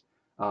fruits,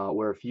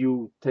 where if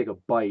you take a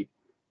bite,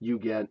 you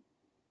get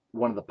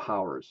one of the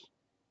powers,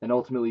 and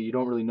ultimately you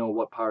don't really know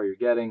what power you're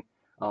getting.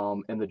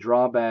 And the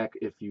drawback,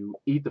 if you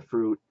eat the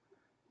fruit,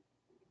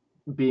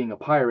 being a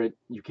pirate,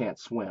 you can't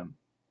swim.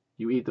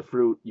 You eat the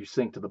fruit, you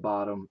sink to the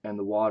bottom, and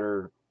the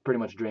water pretty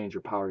much drains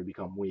your power. You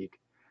become weak.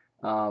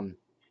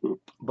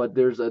 But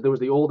there was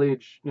the old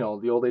age, the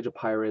old age of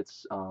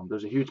pirates.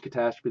 There's a huge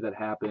catastrophe that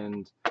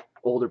happened.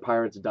 Older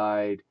pirates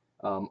died.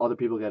 Other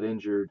people got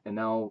injured, and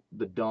now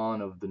the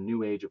dawn of the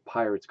new age of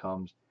pirates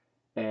comes.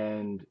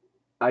 And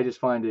I just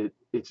find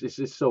it's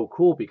just so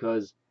cool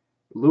because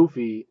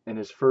Luffy and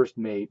his first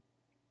mate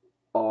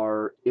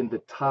are in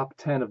the top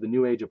 10 of the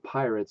new age of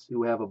pirates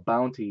who have a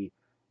bounty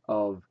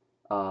of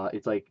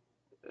it's like,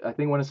 I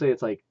think I want to say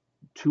it's like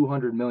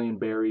 200 million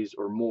berries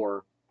or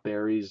more.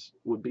 Berries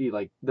would be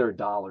like their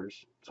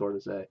dollars, sort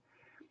of say.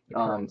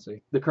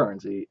 The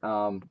currency.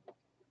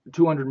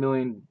 200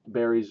 million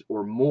berries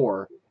or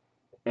more,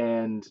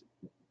 and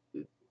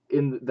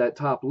in that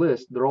top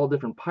list, they're all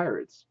different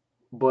pirates.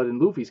 But in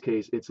Luffy's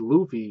case, it's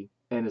Luffy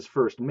and his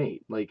first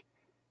mate. Like,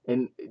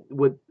 and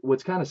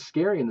what's kind of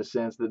scary in the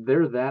sense that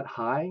they're that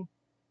high,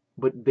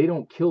 but they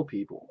don't kill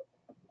people.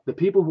 The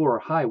people who are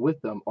high with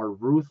them are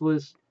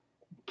ruthless,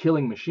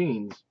 killing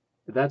machines.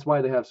 That's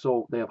why they have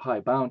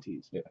high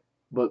bounties. Yeah.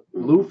 But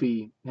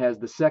Luffy has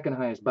the second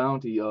highest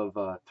bounty of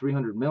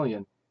 300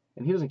 million,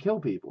 and he doesn't kill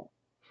people.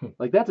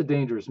 Like, that's a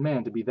dangerous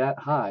man to be that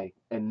high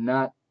and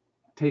not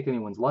take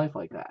anyone's life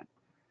like that.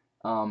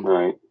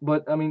 Right.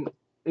 But I mean,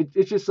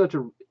 it's just such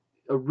a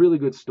really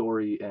good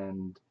story,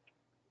 and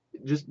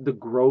just the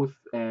growth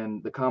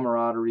and the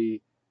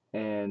camaraderie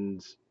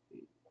and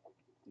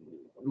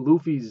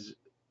Luffy's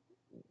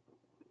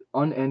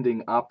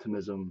unending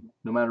optimism.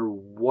 No matter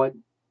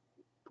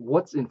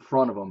what's in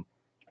front of him,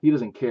 he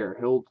doesn't care.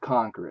 He'll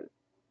conquer it.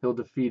 He'll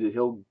defeat it.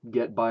 He'll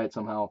get by it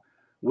somehow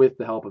with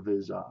the help of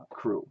his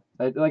crew.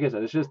 Like I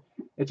said,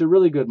 it's a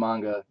really good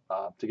manga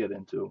to get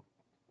into.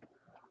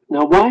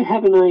 Now, why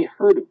haven't I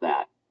heard of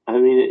that? I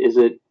mean, is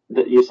it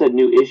that you said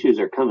new issues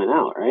are coming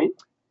out, right?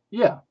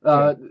 Yeah.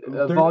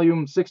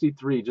 Volume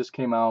 63 just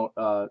came out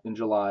in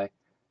July.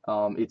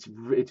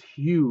 It's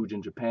huge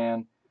in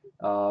Japan.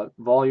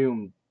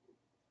 Volume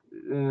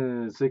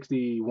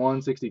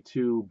 61,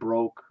 62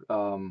 broke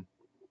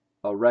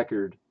a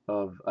record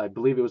of, I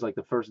believe it was like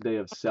the first day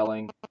of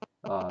selling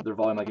their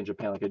volume, like in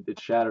Japan. Like it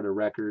shattered a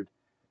record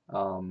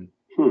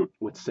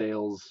with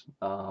sales.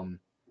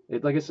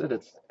 Like I said,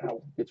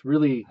 it's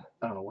really,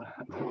 I don't know what,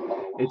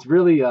 it's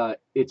really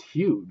it's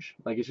huge.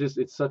 Like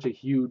it's such a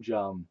huge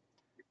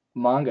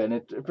manga,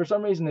 and for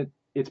some reason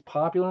it's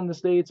popular in the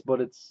States,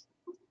 but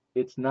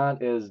it's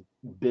not as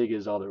big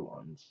as other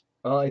ones.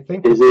 I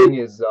think the thing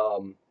is,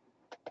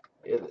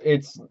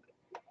 it's,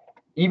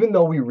 even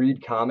though we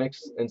read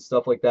comics and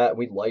stuff like that,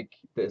 we like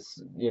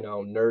this,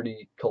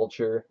 nerdy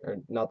culture, or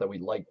not that we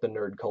like the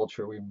nerd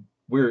culture, we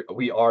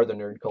are the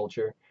nerd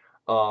culture.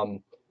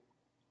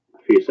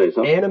 If you say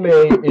so.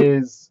 Anime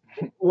is,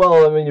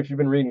 well, I mean, if you've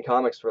been reading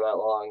comics for that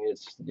long,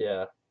 it's,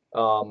 yeah.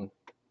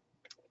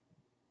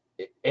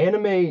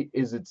 Anime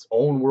is its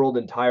own world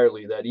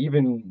entirely that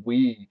even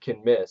we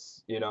can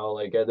miss,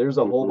 like there's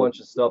a whole bunch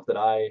of stuff that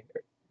I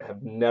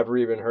have never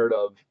even heard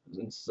of,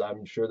 and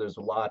I'm sure there's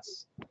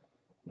lots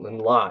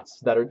and lots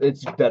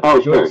that's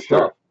good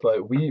stuff, but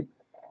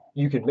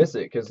you can miss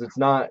it because it's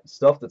not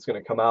stuff that's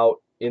going to come out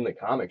in the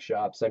comic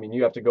shops. I mean,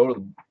 you have to go to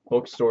the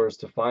bookstores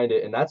to find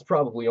it, and that's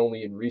probably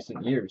only in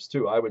recent years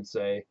too, I would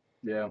say.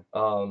 Yeah.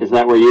 Is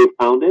that where you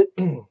found it?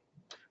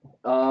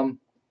 No,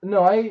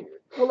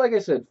 well, like I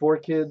said,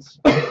 4Kids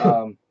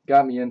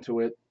got me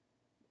into it.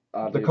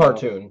 The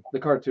cartoon.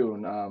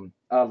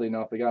 Oddly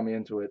enough, they got me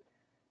into it,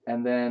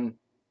 and then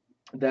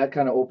that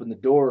kind of opened the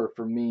door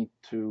for me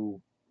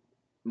to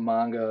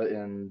manga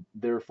and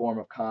their form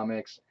of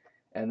comics.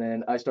 And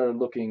then I started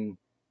looking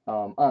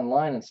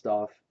online and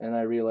stuff, and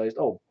I realized,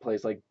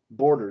 place like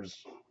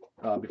Borders,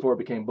 before it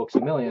became Books A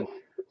Million,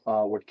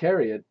 would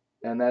carry it,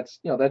 and that's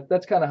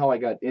kind of how I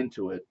got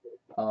into it.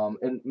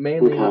 And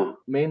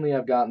mainly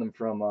I've gotten them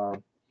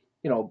from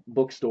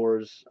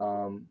bookstores,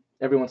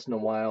 every once in a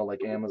while,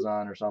 like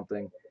Amazon or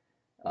something.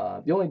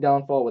 The only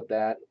downfall with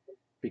that,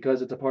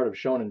 because it's a part of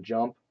Shonen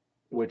Jump,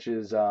 which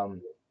is Shonen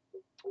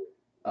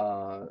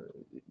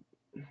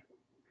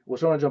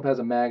Jump has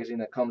a magazine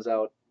that comes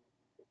out,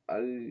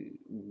 I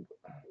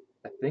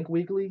think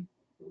weekly.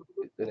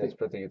 I think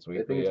it's weekly.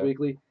 I think it's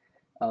weekly.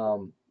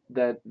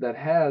 That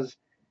has,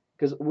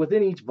 because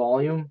within each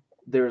volume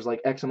there's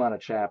like X amount of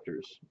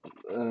chapters,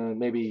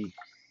 maybe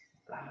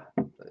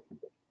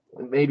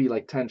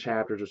like 10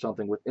 chapters or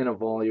something within a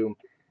volume,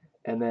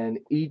 and then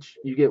you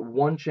get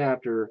one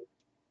chapter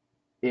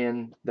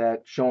in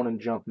that Shonen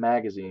Jump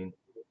magazine,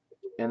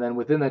 and then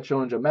within that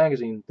Shonen Jump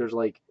magazine there's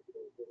like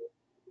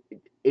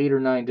 8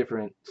 or 9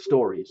 different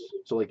stories.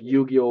 So like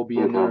Yu-Gi-Oh will be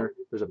in there.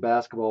 There's a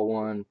basketball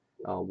one,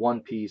 One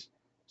Piece.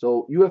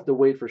 So you have to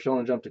wait for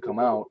Shonen Jump to come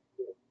out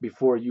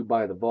before you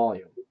buy the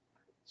volume.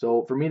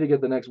 So for me to get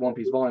the next One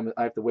Piece volume,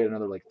 I have to wait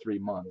another like 3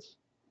 months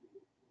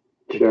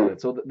to get it.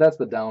 So that's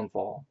the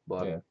downfall.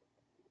 But yeah.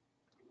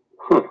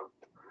 Huh.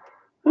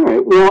 All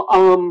right. Well,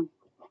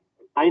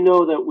 I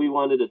know that we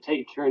wanted to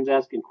take turns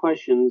asking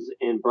questions,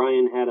 and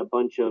Brian had a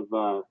bunch of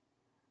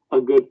he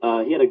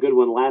had a good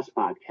one last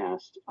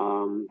podcast.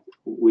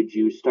 Would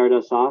you start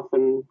us off?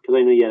 And because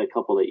I know you had a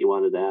couple that you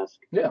wanted to ask.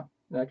 Yeah,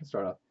 I can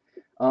start off.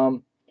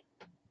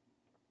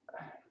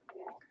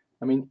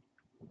 I mean,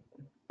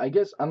 I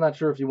guess I'm not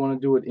sure if you want to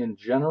do it in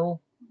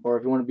general or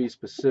if you want to be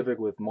specific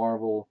with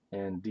Marvel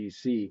and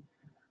DC,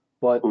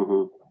 but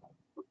who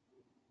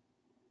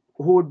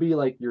would be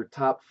like your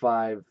top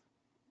 5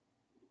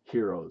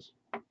 heroes?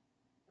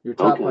 Your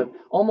top 5,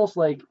 almost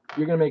like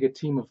you're gonna make a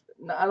team of.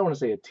 I don't want to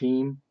say a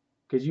team,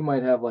 because you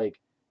might have like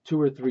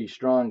 2 or 3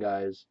 strong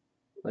guys.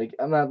 Like,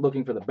 I'm not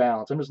looking for the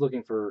balance. I'm just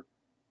looking for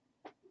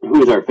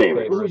who's our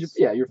favorite.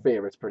 Your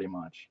favorites, pretty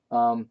much.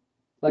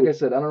 Like I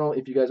said, I don't know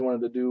if you guys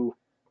wanted to do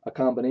a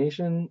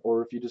combination,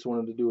 or if you just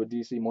wanted to do a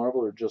DC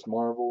Marvel or just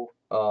Marvel.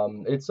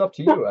 It's up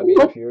to you. I mean,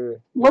 if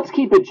let's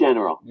keep it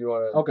general. you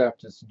want to Okay.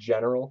 just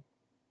general.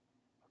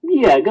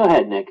 Yeah, go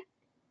ahead, Nick.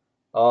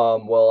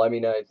 Well, I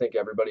mean, I think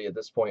everybody at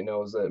this point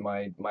knows that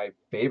my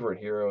favorite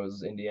hero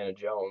is Indiana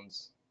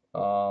Jones.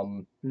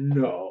 No.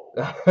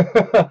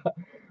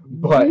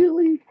 But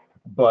Really?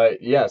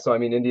 but yeah, so I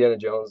mean, Indiana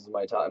Jones is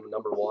my top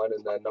number one,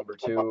 and then number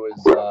two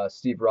is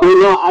Steve Oh,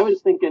 Rogers. no, I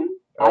was thinking.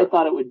 I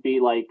thought it would be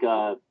like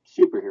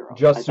superhero.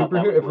 Just I thought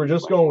that superhero. was If what we're the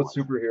just going with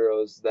question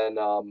superheroes, then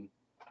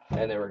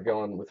and they were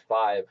going with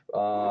five.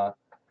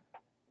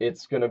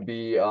 It's gonna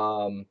be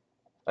I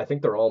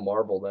think they're all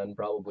Marvel then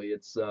probably.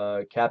 It's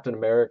Captain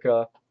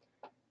America,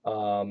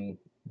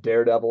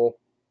 Daredevil,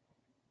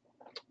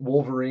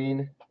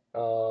 Wolverine.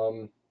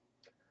 I'm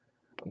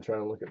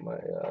trying to look at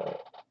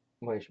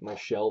my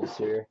shelves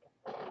here.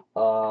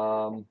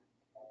 I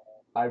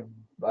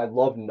I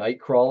love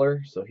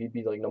Nightcrawler, so he'd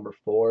be like number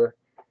four.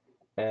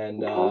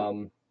 And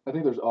I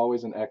think there's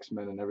always an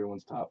X-Men in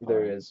everyone's top 5.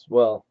 there is,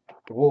 well,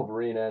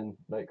 Wolverine and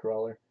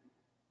Nightcrawler.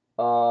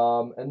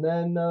 And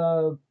then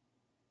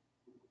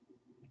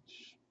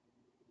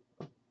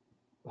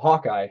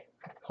Hawkeye.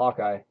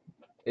 Hawkeye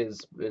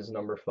is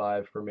number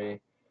five for me.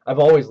 I've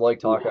always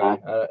liked Hawkeye.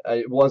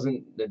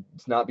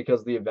 It's not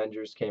because the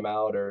Avengers came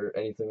out or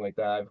anything like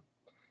that.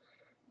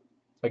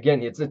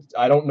 Again, it's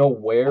I don't know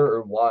where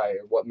or why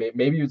or what.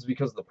 Maybe it's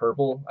because of the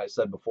purple. I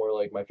said before,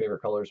 like my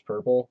favorite color is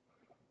purple,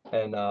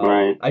 and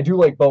Right. I do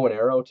like bow and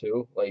arrow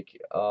too. Like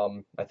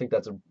I think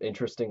that's an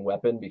interesting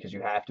weapon because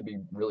you have to be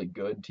really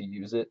good to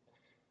use it,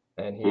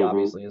 and he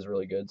obviously is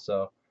really good.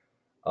 So,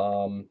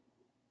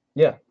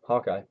 yeah,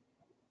 Hawkeye.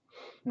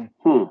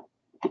 All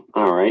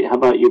right. How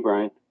about you,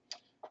 Brian?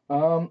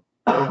 Well,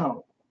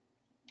 I'm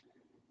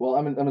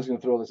just going to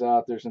throw this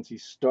out there since he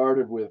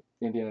started with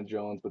Indiana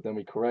Jones, but then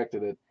we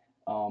corrected it.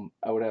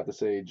 I would have to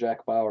say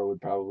Jack Bauer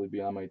would probably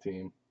be on my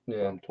team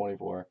from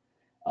 24.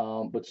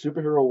 But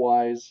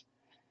superhero-wise,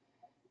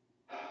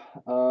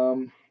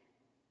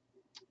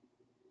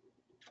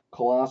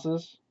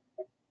 Colossus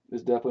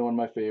is definitely one of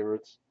my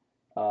favorites.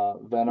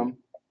 Venom.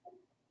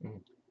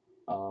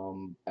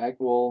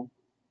 Well,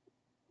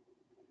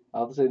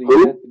 I'll have to say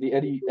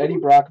the Eddie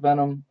Brock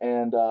Venom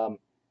and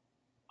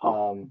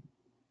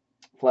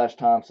Flash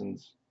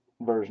Thompson's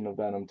version of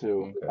Venom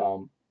too.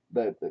 Okay.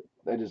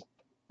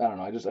 I don't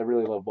know. I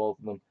really love both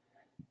of them.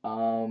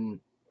 Oh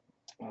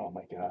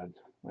my God,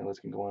 my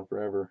list can go on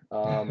forever.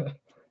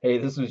 Hey,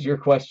 this was your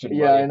question,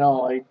 yeah, buddy. I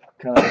know. I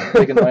kind of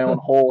digging my own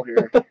hole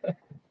here.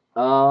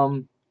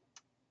 Well,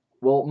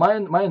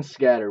 mine's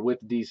scattered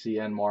with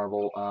DC and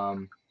Marvel.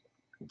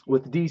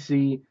 With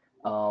DC,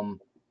 I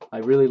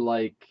really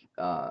like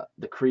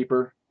the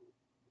Creeper.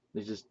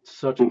 He's just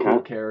such a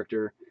cool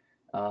character.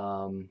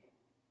 And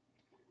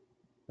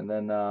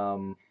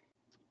then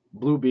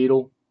Blue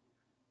Beetle.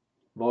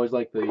 I've always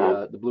liked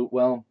the blue.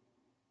 Well,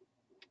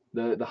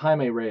 the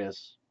Jaime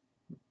Reyes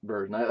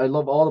version. I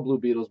love all the Blue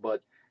Beetles,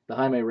 but the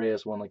Jaime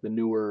Reyes one, like the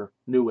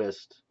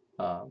newest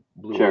Blue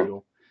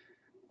Beetle.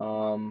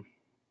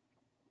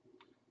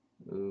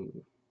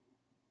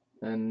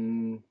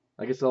 And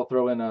I guess I'll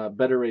throw in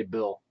Better Ray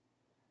Bill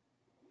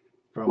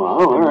from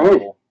all right.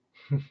 Marvel.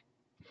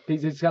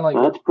 He's kind of like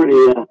that's pretty.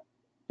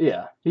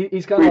 Yeah,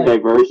 he's kind of pretty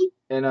like, diverse.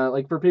 And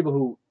like for people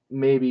who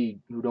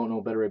don't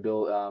know Better Ray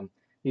Bill,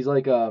 he's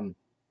like almost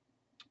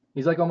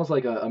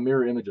like a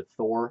mirror image of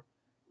Thor,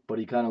 but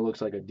he kind of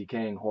looks like a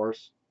decaying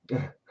horse.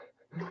 Yeah,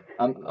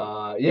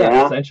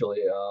 essentially.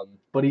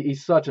 But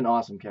he's such an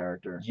awesome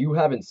character. You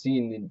haven't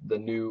seen the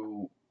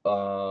new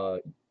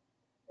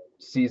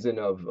season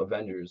of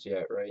Avengers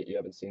yet, right? You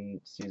haven't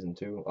seen season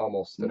 2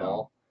 almost at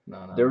all.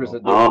 No. There was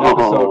an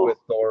episode with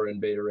Thor and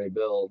Beta Ray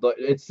Bill.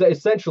 It's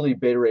essentially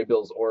Beta Ray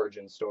Bill's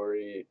origin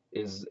story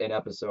is an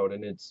episode,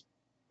 and it's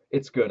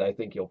good. I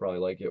think you'll probably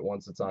like it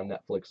once it's on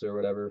Netflix or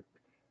whatever.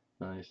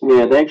 Nice.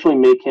 Yeah, they actually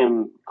make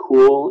him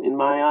cool in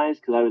my eyes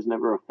because I was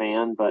never a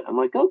fan, but I'm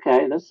like,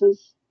 okay, this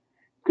is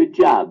good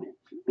job.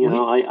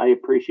 I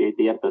appreciate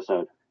the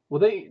episode.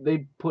 Well,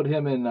 they put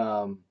him in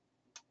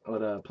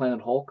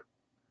Planet Hulk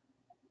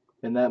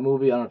in that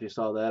movie. I don't know if you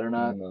saw that or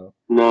not.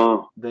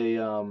 No. They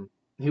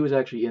he was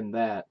actually in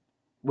that,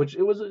 which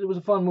it was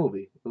a fun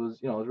movie. It was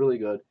it was really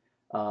good.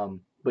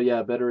 But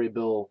yeah, Better Ray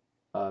Bill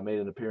made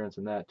an appearance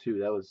in that too.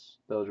 That was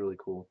really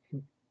cool.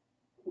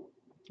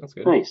 That's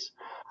good. Nice.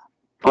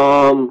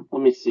 Let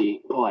me see.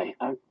 Boy,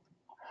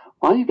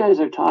 while you guys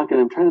are talking,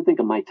 I'm trying to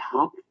think of my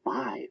top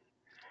 5.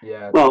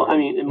 Yeah. Well, I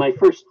mean, my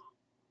first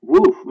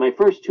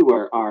two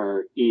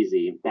are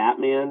easy: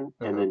 Batman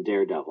and then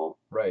Daredevil.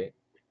 Right.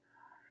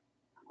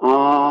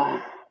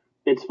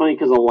 It's funny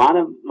because a lot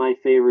of my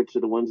favorites are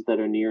the ones that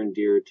are near and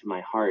dear to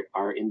my heart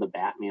are in the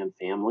Batman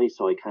family,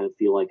 so I kind of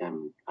feel like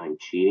I'm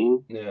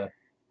cheating. Yeah.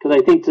 Because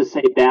I think to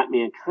say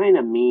Batman kind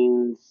of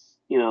means,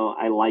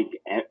 I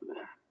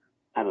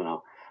don't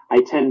know.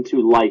 I tend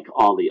to like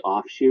all the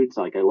offshoots.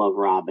 Like I love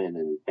Robin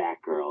and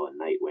Batgirl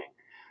and Nightwing.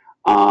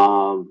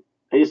 I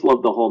just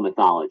love the whole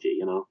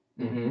mythology,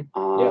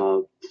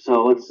 Mm-hmm.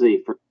 So let's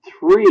see. For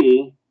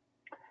 3,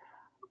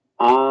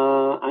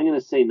 I'm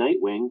gonna say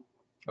Nightwing.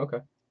 Okay.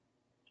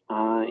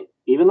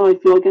 Even though I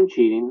feel like I'm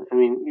cheating, I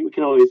mean, we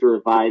can always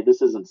revise.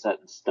 This isn't set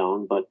in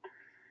stone, but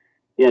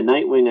yeah,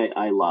 Nightwing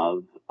I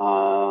love.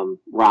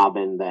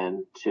 Robin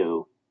then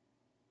too.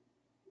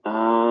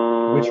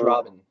 Which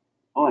Robin?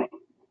 Boy,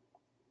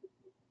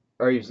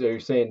 Are you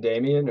saying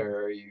Damien,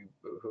 or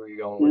who are you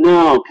going with?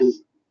 no,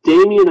 because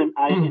Damien,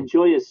 I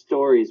enjoy his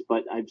stories,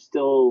 but I'm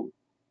still,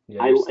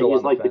 Yeah, you're still he's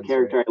on the like the fence,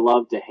 character right? I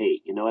love to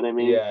hate. You know what I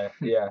mean? Yeah,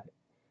 yeah.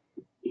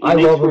 He I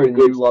makes love for him a and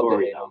good you love to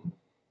story, hate though. him.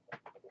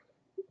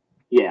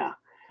 Yeah.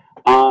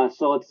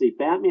 So let's see: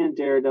 Batman,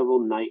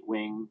 Daredevil,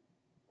 Nightwing.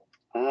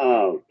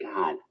 Oh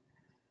God.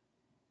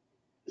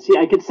 See,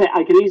 I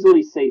could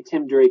easily say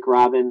Tim Drake,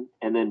 Robin,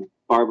 and then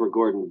Barbara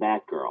Gordon,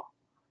 Batgirl,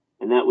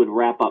 and that would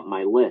wrap up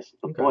my list.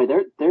 But Okay.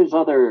 boy, there's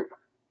other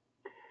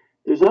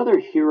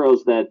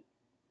heroes that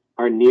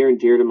are near and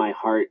dear to my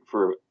heart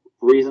for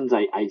reasons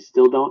I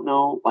still don't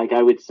know. Like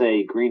I would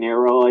say Green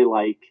Arrow, I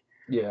like.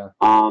 Yeah.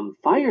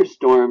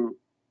 Firestorm.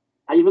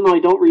 Even though I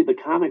don't read the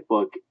comic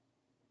book,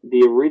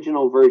 the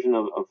original version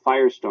of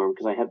Firestorm,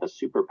 because I had the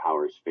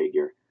superpowers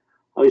figure,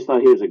 I always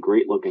thought he was a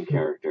great looking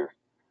character.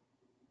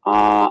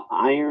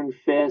 Iron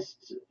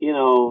Fist,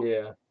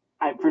 Yeah.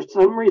 for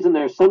some reason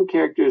there's some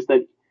characters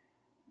that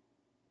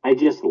I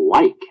just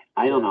like.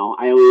 I don't Yeah. know.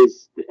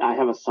 I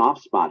have a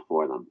soft spot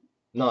for them.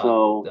 No,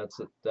 So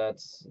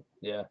that's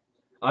yeah.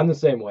 I'm the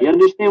same way. you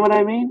understand what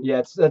I mean?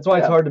 Yeah, that's why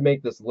it's Yeah. hard to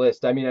make this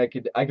list. I mean, I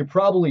could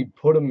probably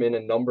put them in a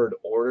numbered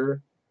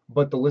order,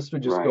 but the list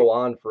would just Right. go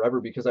on forever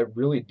because I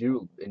really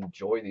do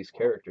enjoy these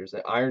characters.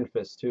 And Iron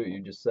Fist too, you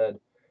just said.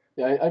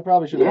 Yeah, I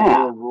probably should Yeah.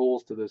 have more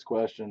rules to this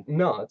question.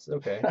 No, it's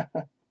okay.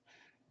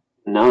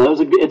 No,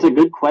 it's a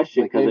good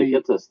question Like because it maybe-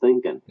 gets us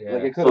thinking. Yeah.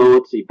 Like it So could have.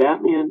 let's see: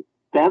 Batman,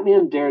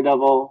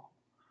 Daredevil,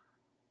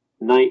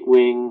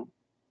 Nightwing.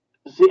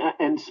 See,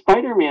 and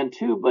Spider-Man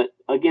too. But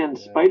again,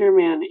 Yeah.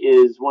 Spider-Man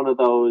is one of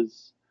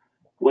those.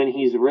 When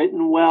he's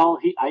written well,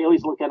 I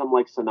always look at him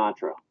like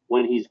Sinatra.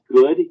 When he's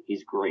good,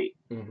 he's great.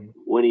 hmm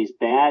When he's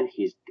bad,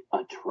 he's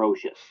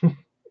atrocious.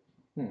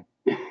 Hmm.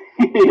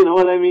 You know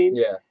what I mean?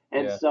 Yeah.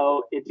 And Yeah.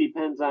 so it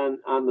depends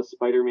on the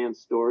Spider-Man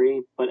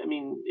story. But I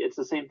mean, it's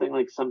the same thing.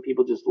 Like some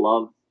people just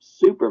love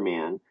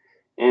Superman,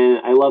 and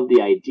I love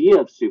the idea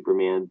of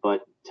Superman.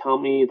 But tell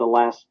me the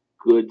last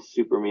good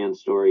Superman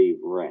story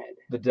you've read.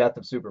 The death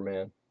of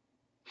Superman.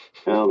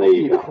 Oh, there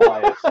you Keep go.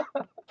 quiet.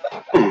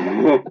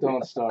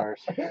 Don't start.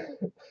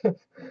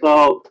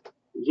 So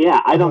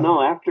yeah, I don't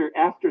know.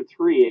 After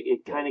three,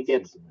 it kind of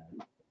gets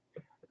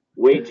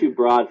way too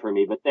broad for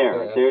me. But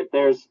Yeah.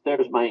 there's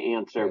my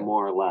answer Yeah.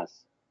 more or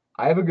less.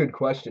 I have a good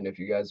question if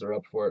you guys are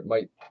up for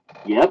it.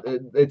 Yep.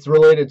 It's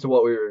related to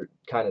what we were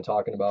kind of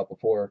talking about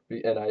before,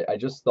 and I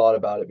just thought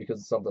about it because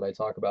it's something I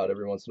talk about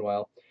every once in a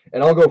while.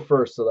 And I'll go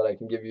first so that I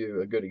can give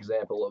you a good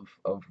example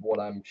of what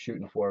I'm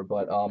shooting for.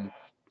 But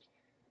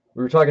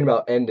we were talking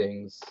about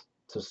endings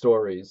to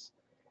stories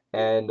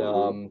and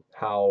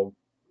how,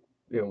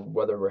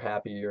 whether we're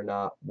happy or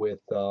not with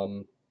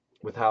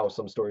how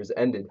some stories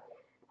ended.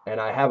 And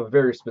I have a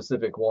very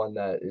specific one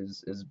that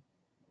is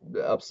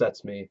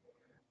upsets me.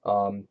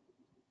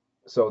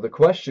 So the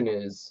question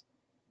is,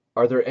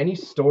 are there any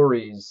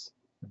stories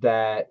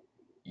that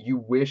you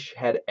wish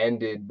had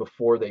ended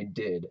before they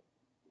did?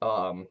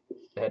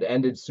 Had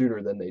ended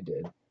sooner than they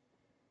did?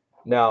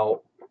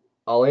 Now,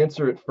 I'll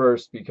answer it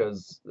first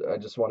because I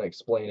just want to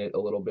explain it a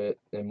little bit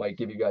and might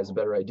give you guys a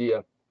better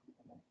idea.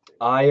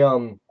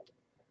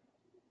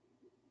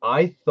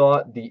 I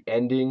thought the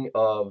ending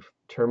of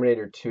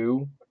Terminator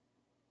 2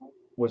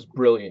 was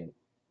brilliant.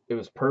 It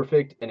was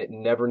perfect and it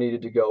never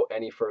needed to go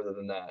any further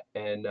than that.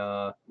 And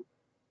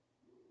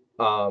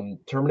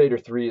Terminator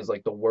 3 is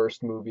like the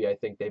worst movie I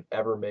think they've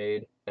ever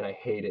made, and I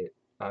hate it.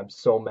 I'm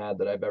so mad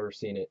that I've ever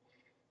seen it.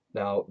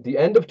 Now, the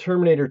end of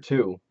Terminator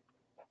 2,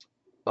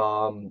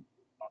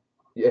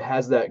 it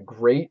has that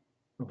great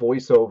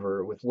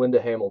voiceover with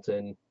Linda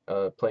Hamilton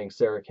playing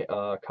Sarah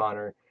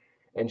Connor,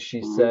 and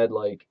she said,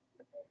 like,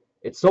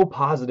 it's so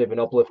positive and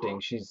uplifting.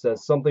 She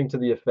says something to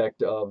the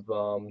effect of,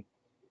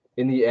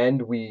 in the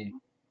end, we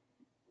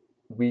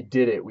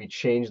did it. We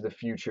changed the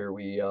future.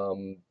 We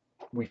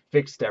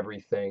fixed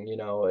everything.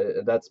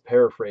 That's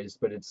paraphrased,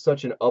 but it's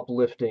such an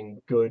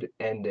uplifting, good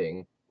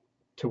ending.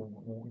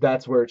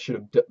 That's where it should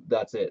have.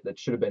 That's it. That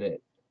should have been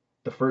it.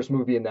 The first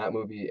movie and that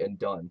movie and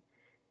done.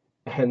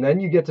 And then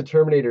you get to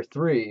Terminator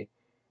 3,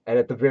 and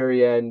at the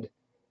very end,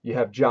 you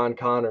have John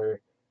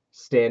Connor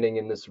standing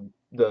in this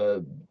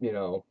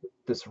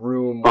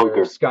room Bunker.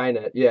 where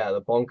Skynet, yeah,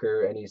 the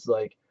bunker, and he's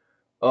like,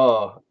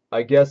 oh,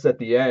 I guess at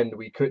the end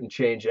we couldn't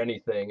change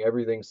anything.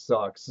 Everything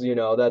sucks.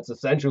 That's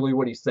essentially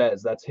what he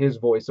says. That's his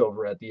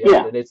voiceover at the end.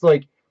 Yeah. And it's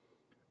like,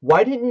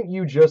 why didn't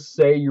you just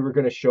say you were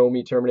going to show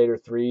me Terminator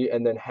 3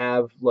 and then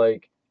have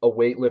like a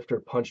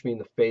weightlifter punch me in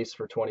the face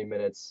for 20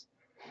 minutes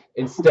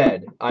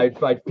instead? I'd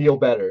feel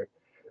better.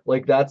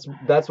 Like that's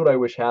what I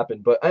wish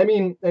happened. But I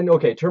mean, and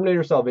okay,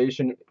 Terminator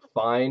Salvation,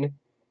 fine.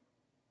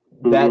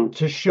 That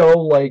to show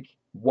like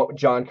what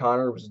John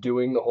Connor was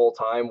doing the whole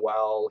time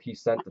while he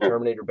sent the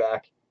Terminator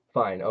back,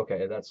 fine,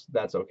 okay, that's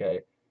okay.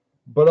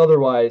 But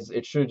otherwise,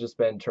 it should have just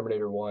been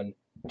Terminator 1,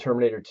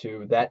 Terminator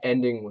 2. That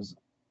ending was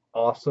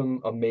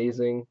awesome,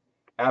 amazing,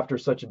 after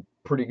such a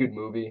pretty good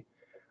movie.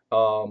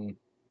 Um,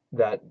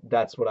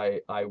 that's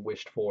what I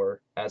wished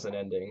for as an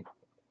ending.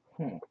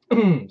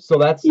 So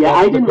that's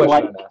I the didn't question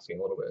like. I'm asking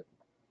a little bit.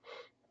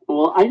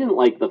 Well, I didn't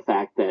like the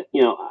fact that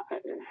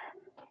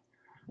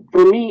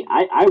for me,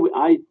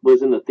 I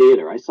was in the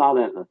theater. I saw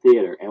that in the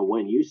theater, and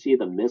when you see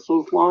the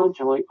missiles launch,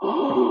 I'm like,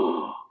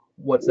 oh,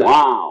 What's that?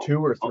 wow. 2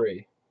 or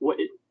 3? What?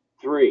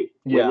 Three.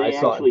 Yeah, When I they saw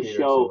it in actually theaters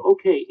show, too.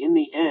 okay, in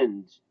the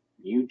end,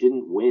 you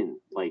didn't win.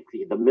 Like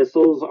the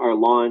missiles are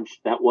launched.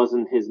 That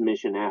wasn't his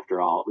mission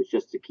after all. It was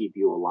just to keep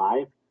you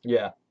alive.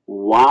 Yeah.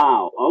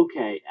 Wow.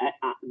 Okay.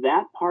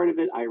 That part of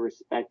it I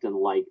respect and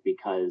like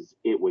because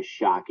it was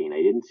shocking.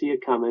 I didn't see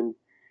it coming.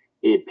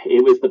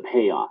 It was the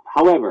payoff.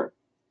 However,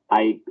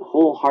 I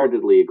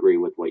wholeheartedly agree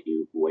with what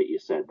you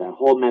said. That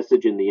whole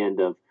message in the end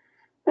of,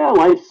 well,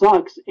 life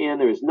sucks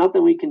and there's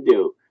nothing we can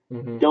do.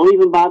 Mm-hmm. Don't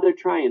even bother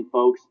trying,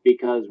 folks,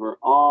 because we're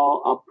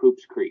all up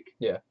Poops Creek.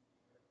 Yeah.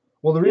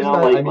 Well, the You reason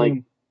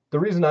know, the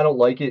reason I don't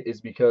like it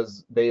is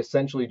because they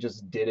essentially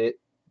just did it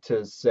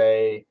to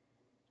say,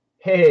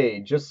 hey,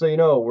 just so you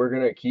know, we're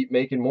gonna keep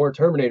making more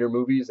Terminator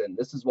movies, and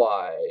this is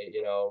why,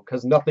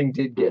 because nothing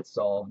did get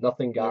solved,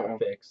 nothing got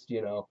fixed.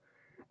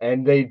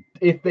 And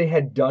if they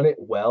had done it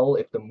well,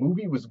 if the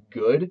movie was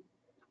good,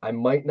 I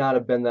might not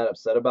have been that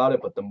upset about it,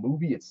 but the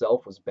movie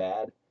itself was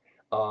bad.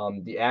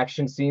 The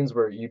action scenes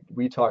where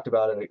we talked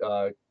about it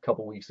a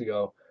couple weeks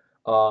ago,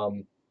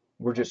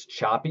 were just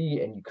choppy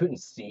and you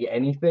couldn't see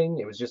anything.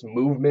 It was just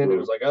movement. It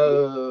was like,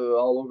 oh,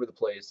 all over the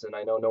place. And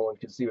I know no one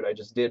could see what I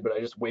just did, but I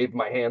just waved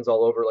my hands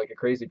all over like a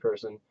crazy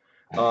person.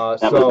 that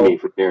was me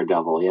for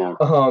Daredevil, yeah.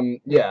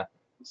 Yeah.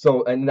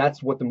 So, and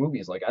that's what the movie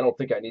is like. I don't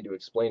think I need to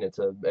explain it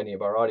to any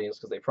of our audience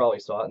because they probably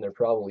saw it and they're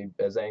probably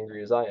as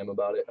angry as I am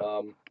about it.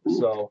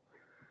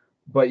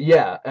 But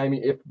yeah, I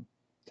mean,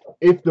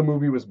 if the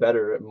movie was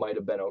better, it might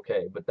have been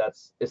okay. But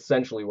that's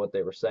essentially what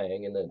they were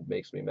saying, and it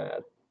makes me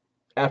mad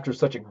after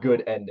such a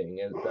good ending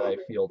that I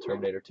feel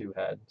Terminator 2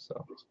 had.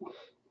 So.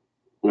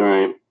 All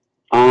right.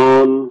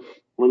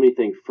 Let me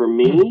think. For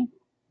me,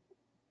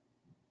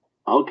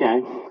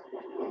 okay.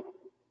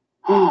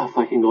 If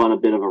I can go on a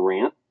bit of a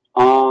rant.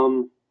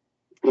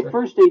 The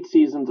first 8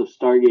 seasons of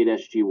Stargate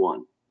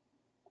SG-1,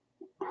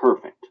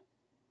 perfect.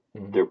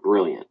 Mm-hmm. They're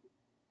brilliant.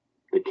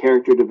 The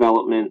character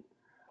development,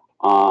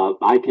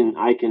 I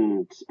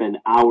can spend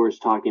hours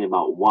talking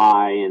about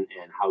why and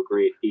how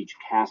great each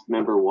cast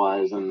member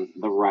was and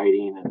the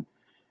writing, and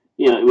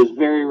it was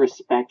very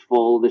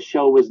respectful. The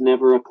show was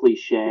never a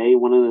cliche.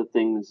 One of the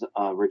things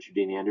Richard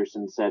Dean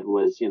Anderson said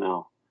was,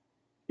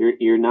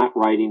 you're not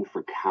writing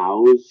for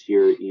cows.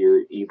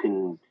 You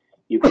can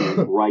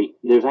write.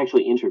 There's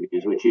actually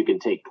interviews which you can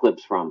take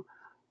clips from,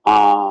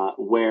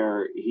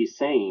 where he's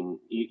saying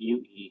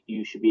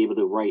you should be able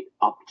to write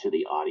up to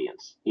the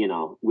audience.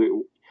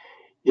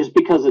 Just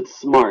because it's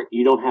smart,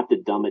 you don't have to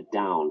dumb it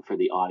down for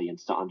the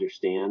audience to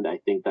understand. I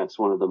think that's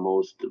one of the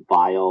most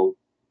vile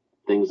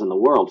things in the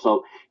world.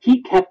 So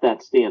he kept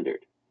that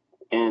standard.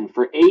 And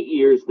for 8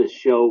 years, the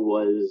show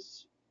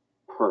was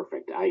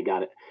perfect. I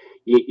got it.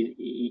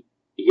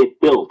 It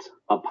built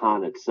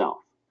upon itself.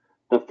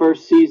 The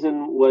first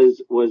season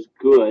was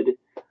good,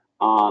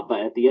 but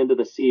at the end of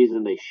the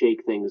season, they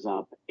shake things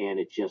up, and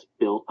it just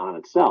built on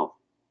itself.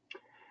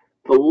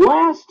 The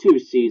last 2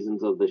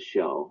 seasons of the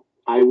show,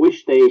 I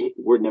wish they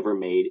were never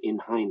made. In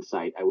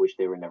hindsight, I wish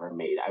they were never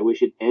made. I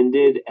wish it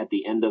ended at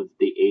the end of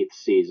the 8th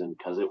season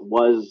because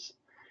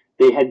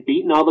they had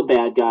beaten all the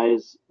bad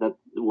guys that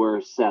were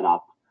set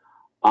up.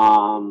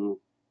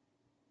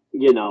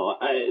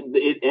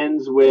 It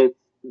ends with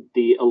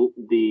the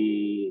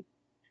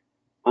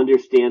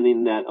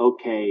understanding that,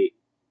 okay,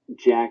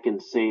 Jack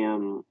and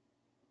Sam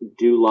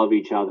do love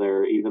each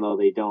other, even though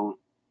they don't.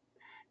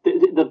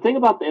 The thing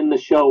about in the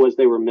show was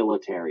they were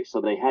military,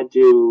 so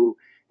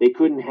they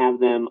couldn't have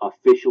them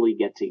officially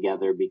get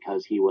together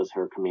because he was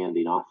her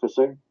commanding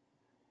officer.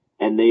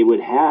 And they would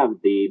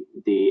have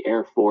the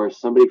Air Force,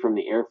 somebody from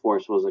the Air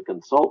Force was a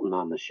consultant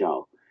on the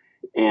show.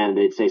 And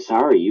they'd say,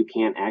 sorry, you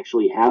can't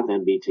actually have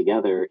them be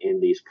together in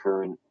these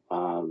current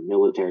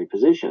military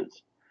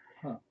positions.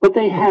 Huh. But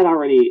they had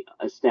already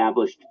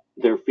established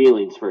their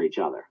feelings for each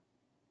other.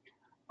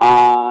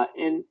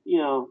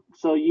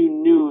 So you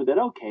knew that,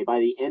 okay, by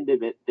the end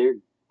of it,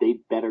 they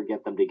better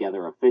get them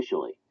together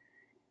officially.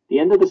 The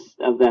end of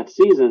that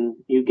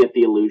season, you get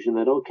the illusion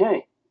that,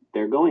 okay,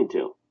 they're going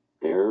to.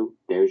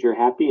 There's your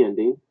happy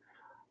ending.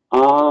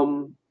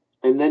 And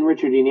then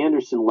Richard Dean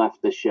Anderson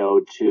left the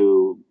show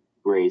to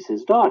raise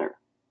his daughter.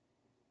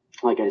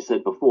 Like I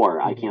said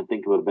before, I can't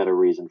think of a better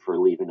reason for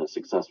leaving a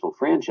successful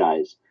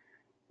franchise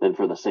than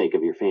for the sake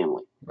of your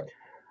family. Right.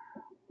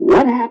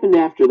 What happened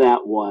after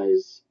that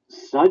was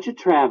such a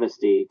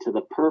travesty to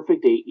the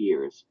perfect 8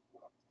 years.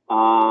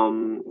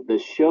 The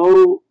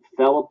show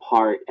fell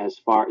apart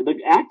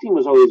the acting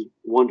was always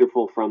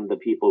wonderful from the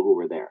people who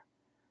were there.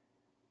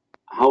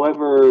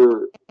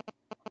 However,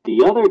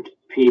 the other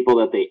people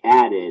that they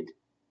added,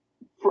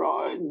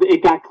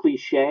 it got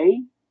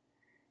cliche.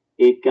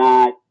 it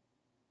got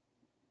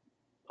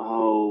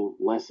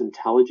less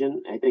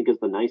intelligent, I think is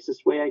the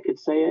nicest way I could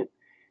say it.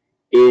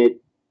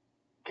 It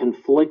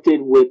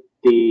conflicted with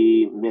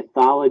the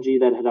mythology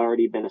that had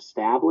already been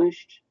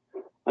established.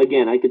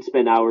 Again, I could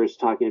spend hours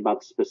talking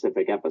about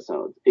specific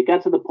episodes. It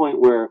got to the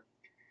point where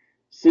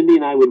Cindy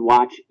and I would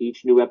watch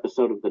each new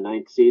episode of the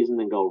 9th season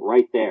and go,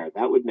 right there,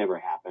 that would never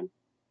happen.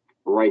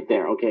 Right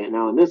there. Okay,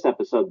 now in this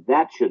episode,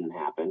 that shouldn't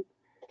happen.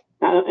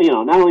 Not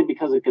only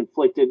because it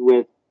conflicted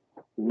with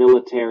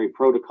military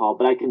protocol,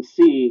 but I can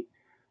see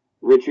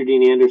Richard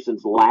Dean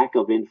Anderson's lack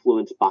of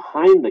influence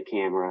behind the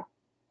camera,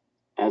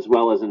 as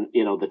well as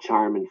the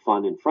charm and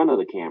fun in front of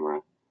the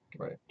camera.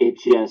 Right.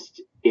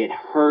 It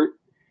hurt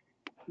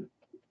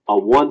a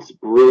once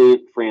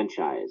brilliant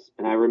franchise.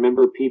 And I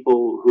remember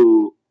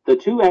people the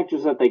two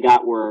actors that they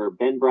got were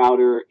Ben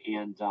Browder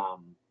and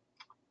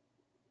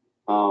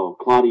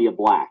Claudia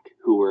Black,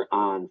 who were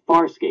on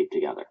Farscape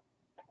together.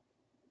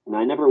 And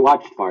I never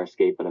watched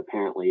Farscape, but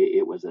apparently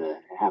it was a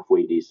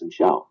halfway decent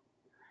show.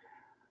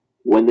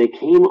 When they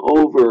came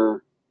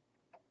over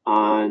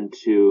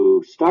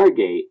onto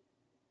Stargate,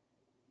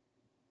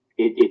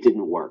 it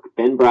didn't work.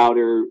 Ben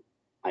Browder,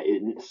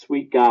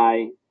 sweet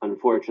guy,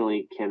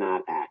 unfortunately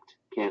cannot act.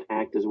 Can't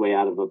act his way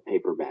out of a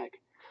paper bag.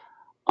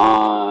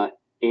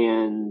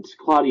 And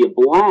Claudia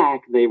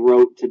Black, they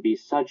wrote to be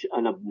such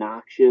an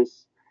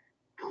obnoxious,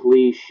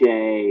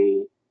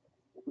 cliche.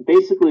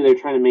 Basically, they're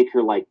trying to make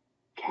her like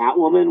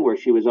Catwoman, where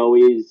she was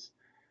always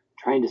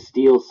trying to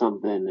steal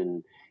something,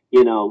 and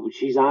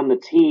she's on the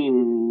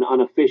team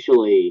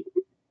unofficially,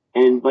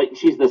 but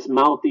she's this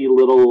mouthy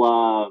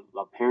little,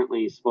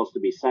 apparently supposed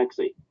to be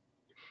sexy.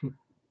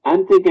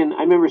 I'm thinking,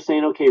 I remember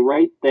saying, okay,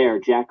 right there,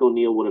 Jack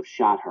O'Neill would have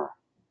shot her.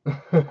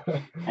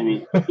 I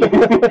mean,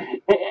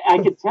 I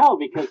could tell,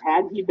 because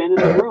had he been in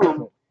the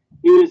room,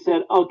 he would have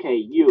said, okay,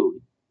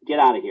 you, get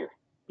out of here.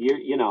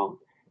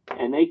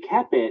 And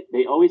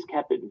they always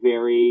kept it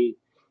very,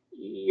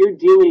 you're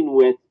dealing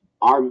with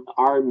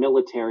our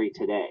military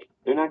today.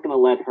 They're not going to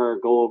let her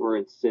go over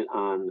and sit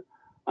on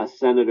a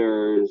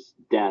senator's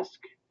desk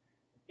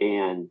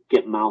and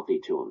get mouthy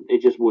to him.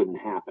 It just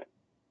wouldn't happen.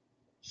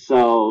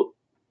 So,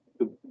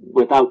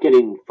 without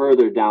getting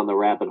further down the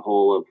rabbit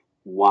hole of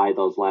why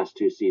those last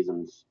 2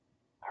 seasons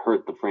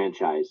hurt the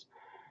franchise,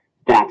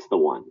 that's the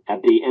one.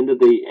 At the end of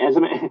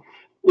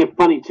it's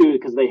funny too,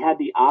 because they had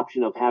the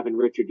option of having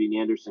Richard Dean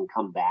Anderson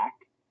come back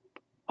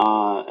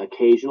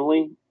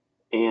occasionally,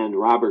 and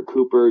Robert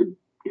Cooper,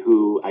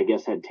 who I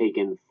guess had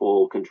taken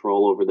full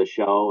control over the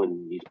show,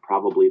 and he's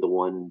probably the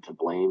one to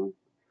blame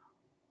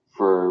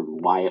for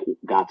why it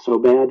got so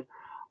bad.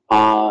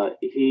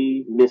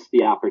 He missed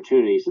the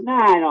opportunity. He said,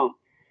 "Nah,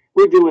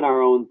 we're doing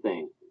our own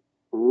thing."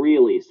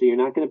 Really? So you're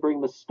not going to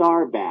bring the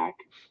star back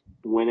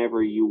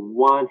whenever you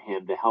want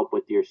him to help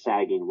with your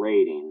sagging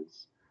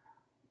ratings,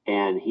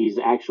 and he's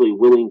actually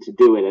willing to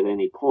do it at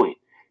any point.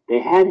 They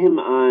had him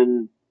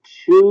on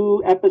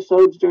 2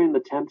 episodes during the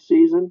 10th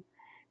season,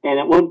 and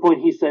at one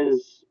point he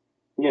says,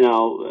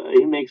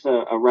 he makes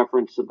a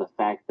reference to the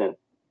fact that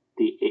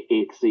the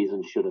 8th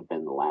season should have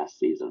been the last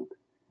season,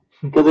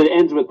 because it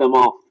ends with them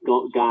all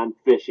gone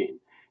fishing.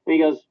 And he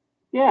goes,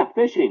 yeah,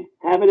 fishing.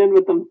 Have it end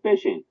with them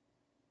fishing.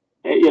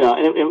 And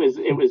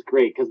it was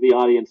great, because the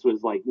audience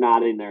was like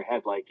nodding their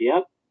head like,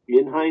 yep,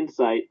 in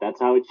hindsight,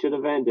 that's how it should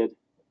have ended.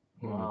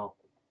 Wow.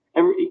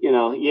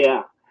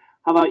 Yeah.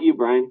 How about you,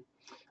 Brian?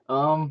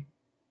 Well,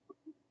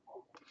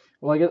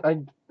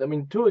 I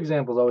mean, 2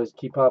 examples always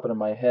keep popping in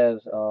my head.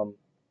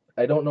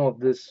 I don't know if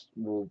this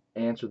will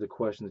answer the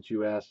question that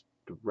you asked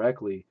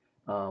directly.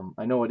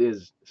 I know it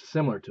is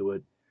similar to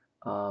it.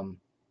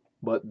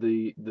 But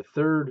the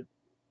 3rd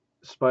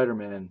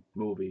Spider-Man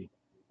movie,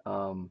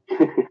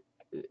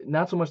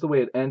 not so much the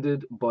way it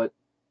ended, but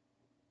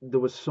there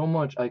was so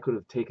much I could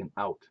have taken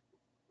out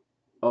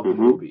of the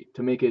movie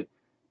to make it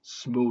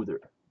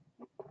smoother.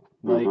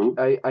 Like,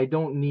 I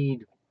don't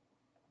need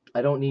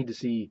to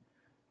see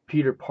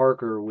Peter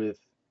Parker with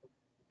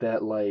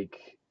that like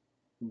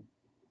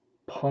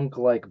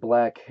punk-like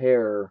black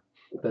hair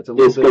that's a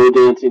little bit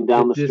dancing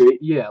down the street.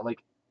 Yeah,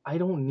 like, I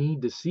don't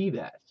need to see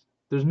that.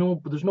 There's no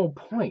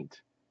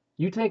point.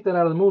 You take that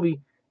out of the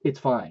movie, it's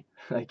fine.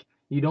 Like,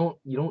 you don't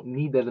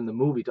need that in the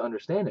movie to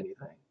understand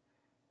anything.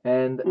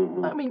 And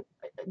I mean,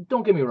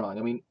 don't get me wrong.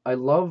 I mean, I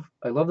love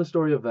the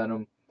story of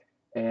Venom,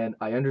 and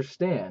I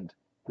understand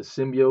the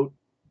symbiote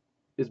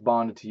is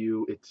bonded to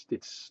you.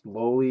 It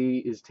slowly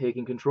is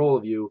taking control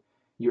of you.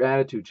 Your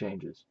attitude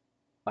changes.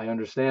 I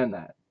understand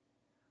that.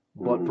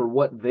 But for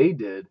what they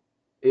did,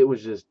 it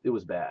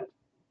was bad.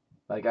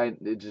 Like,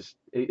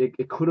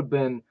 it could have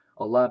been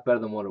a lot better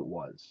than what it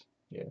was.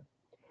 Yeah.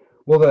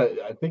 Well,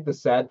 I think the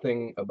sad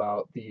thing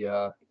about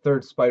the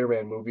 3rd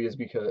Spider-Man movie is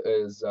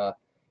because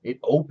it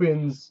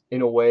opens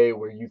in a way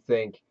where you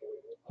think,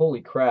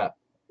 holy crap,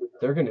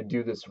 they're going to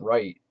do this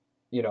right.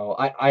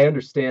 I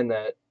understand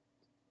that,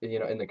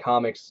 in the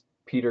comics,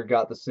 Peter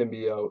got the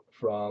symbiote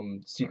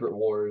from Secret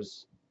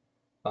Wars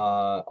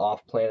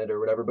off-planet or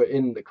whatever, but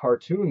in the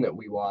cartoon that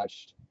we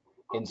watched,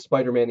 in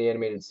Spider-Man the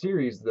Animated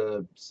Series,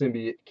 the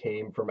symbiote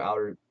came from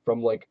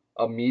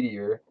a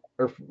meteor,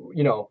 or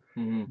you know,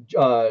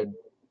 Mm-hmm.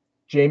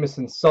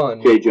 Jameson's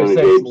son J. Jonah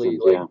essentially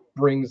Jameson's, like yeah.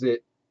 brings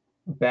it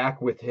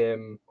back with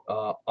him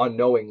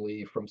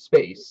unknowingly from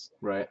space.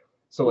 Right.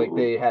 So like Mhm.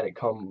 they had it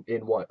come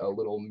in a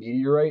little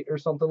meteorite or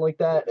something like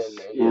that, and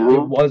Yeah.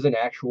 it was an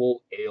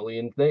actual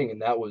alien thing,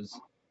 and that was,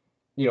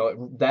 you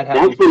know, that That's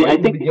happens when right I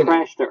in the think it beginning.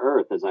 crashed to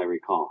Earth, as I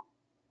recall.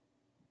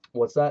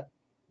 What's that?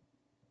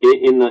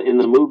 In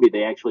the movie,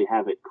 they actually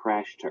have it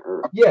crash to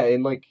Earth. Yeah,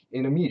 in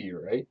a meteor,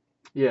 right?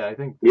 Yeah, I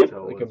think Yep. that's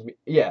how it Like was.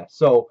 yeah.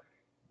 So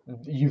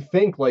you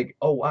think like,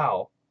 oh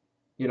wow,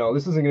 you know,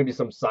 this isn't going to be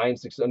some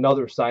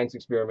another science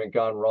experiment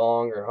gone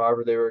wrong, or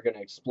however they were going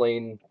to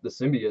explain the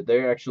symbiote.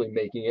 They're actually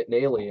making it an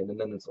alien, and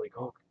then it's like,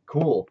 oh,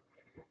 cool.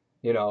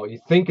 You know, you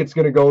think it's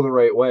going to go the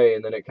right way,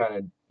 and then it kind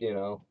of, you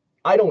know,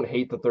 I don't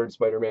hate the third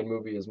Spider-Man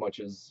movie as much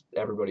as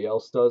everybody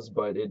else does,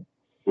 but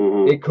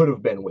Mhm. it could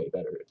have been way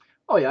better.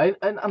 Oh yeah,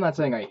 I'm not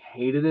saying I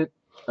hated it.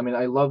 I mean,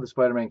 I love the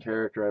Spider-Man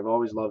character. I've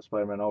always loved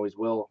Spider-Man, always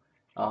will.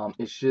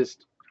 It's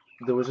just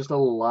there was just a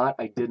lot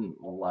I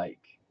didn't like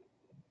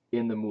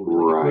in the movie.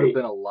 Like it could have Right.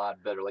 been a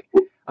lot better. Like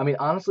I mean,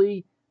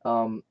 honestly,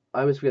 I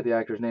always forget the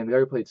actor's name. The guy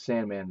who played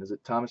Sandman, is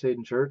it Thomas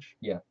Hayden Church?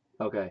 Yeah.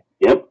 Okay.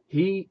 Yep.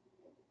 He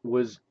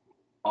was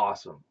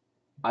awesome.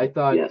 I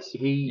thought Yes.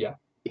 Yeah.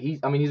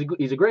 I mean,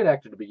 he's a great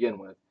actor to begin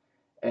with,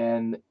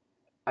 and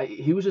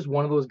he was just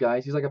one of those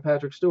guys. He's like a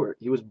Patrick Stewart.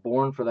 He was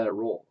born for that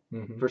role.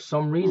 Mhm. For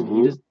some reason,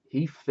 Mhm.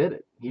 he fit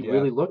it. He Yeah.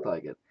 really looked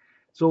like it.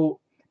 So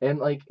and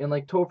like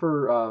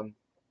Topher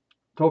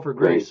Grace.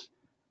 Grace,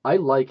 I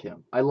like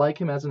him. I like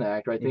him as an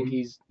actor. I think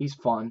Mhm. he's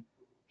fun.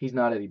 He's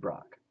not Eddie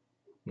Brock.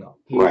 No.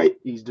 Right.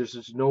 There's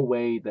just no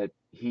way that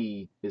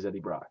he is Eddie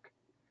Brock.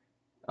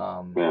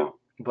 Yeah.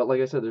 But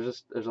like I said,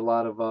 there's a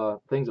lot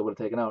of things that would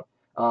have taken out.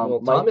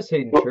 Well, Thomas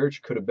Hayden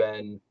Church could have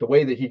been, the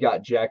way that he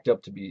got jacked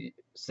up to be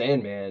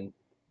Sandman,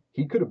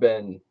 he could have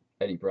been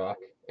Eddie Brock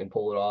and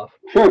pull it off.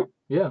 Sure.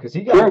 Yeah, Because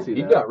he I can got see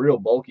he that. got real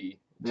bulky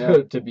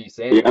Yeah. to be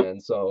Sandman,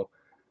 so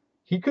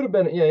he could have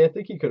been. Yeah, I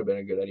think he could have been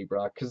a good Eddie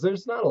Brock. Because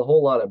there's not a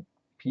whole lot of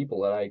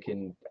people that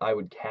I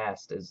would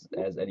cast as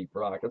Eddie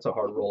Brock. That's a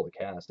hard role to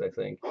cast, I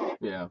think.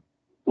 Yeah.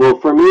 Well,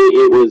 for me,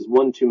 it was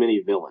one too many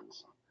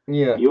villains.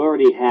 Yeah. You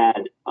already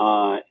had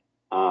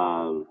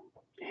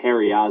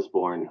Harry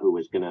Osborn, who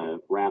was going to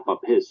wrap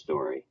up his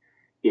story.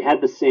 You had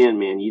the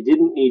Sandman. You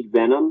didn't need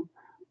Venom,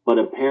 but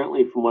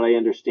apparently, from what I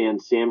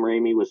understand, Sam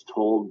Raimi was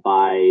told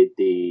by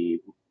the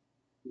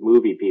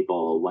movie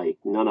people, like,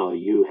 no,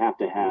 you have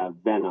to have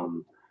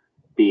Venom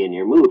be in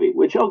your movie.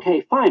 Which,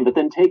 okay, fine, but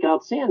then take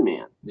out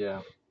Sandman.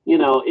 Yeah. You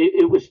know,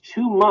 it was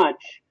too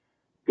much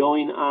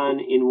going on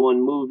in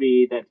one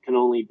movie that can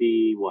only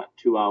be,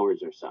 2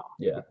 hours or so.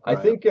 Yeah. I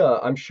Right. think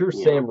I'm sure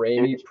Sam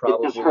Raimi It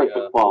probably just hurt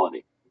the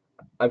quality.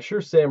 I'm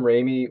sure Sam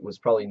Raimi was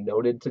probably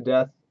noted to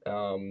death.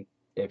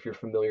 If you're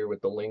familiar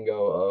with the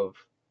lingo of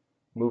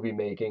movie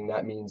making,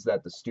 that means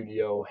that the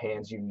studio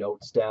hands you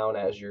notes down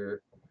as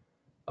you're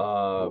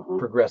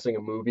progressing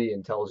a movie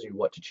and tells you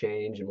what to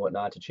change and what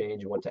not to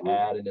change and what to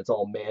add, and it's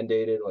all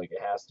mandated, like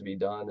it has to be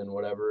done and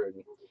whatever.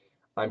 And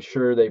I'm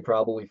sure they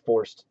probably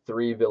forced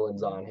 3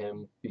 villains on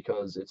him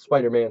because it's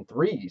Spider-Man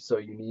 3, so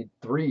you need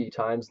 3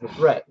 times the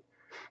threat.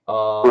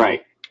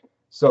 Right.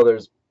 So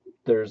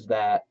there's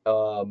that.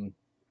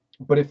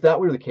 But if that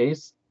were the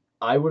case,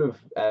 I would have,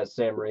 as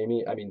Sam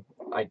Raimi, I mean,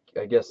 I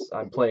guess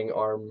I'm playing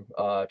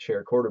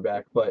armchair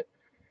quarterback, but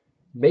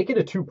make it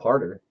a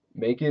 2-parter.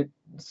 Make it,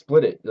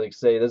 split it. Like,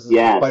 say this is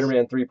Yes.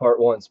 Spider-Man 3 Part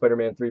 1,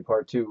 Spider-Man 3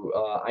 Part 2.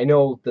 I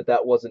know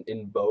that wasn't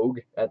in vogue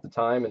at the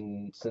time,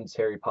 and since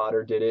Harry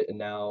Potter did it, and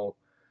now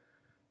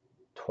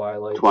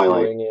Twilight's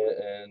doing it,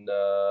 and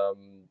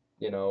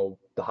you know,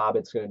 The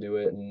Hobbit's gonna do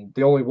it, and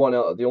the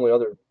only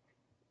other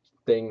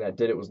thing that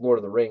did it was Lord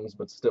of the Rings,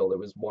 but still, there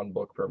was 1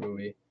 book per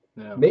movie.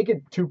 Yeah. Make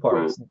it 2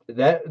 parts.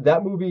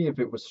 That movie, if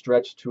it was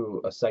stretched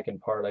to a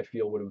second part, I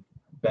feel would have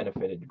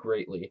benefited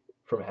greatly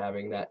from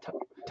having that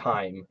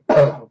time.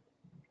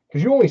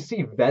 Because you only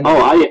see Venom.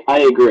 Oh, I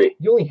agree.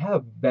 You only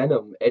have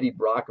Venom, Eddie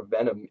Brock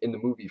Venom, in the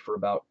movie for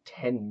about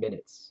 10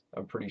 minutes,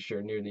 I'm pretty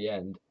sure, near the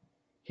end.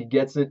 He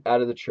gets it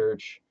out of the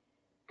church,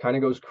 kind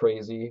of goes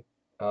crazy.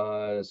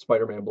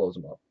 Spider-Man blows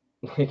him up.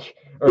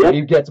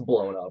 He gets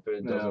blown up.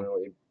 It doesn't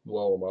really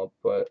blow him up,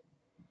 but...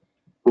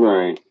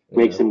 Right.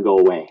 Makes him go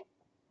away.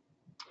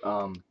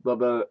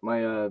 But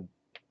my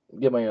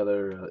get my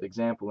other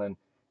example in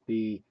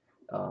the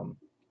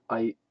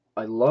I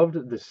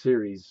loved the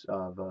series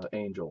of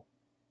Angel.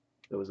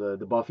 It was the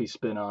Buffy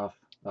spin-off,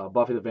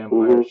 Buffy the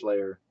Vampire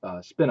Slayer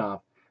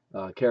spin-off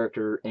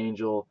character.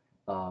 Angel,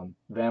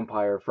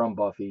 vampire from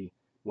Buffy,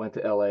 went to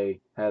LA,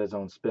 had his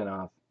own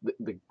spin-off.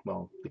 The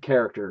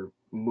character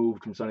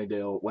moved from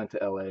Sunnydale, went to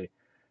LA,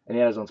 and he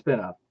had his own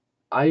spin-off.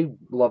 I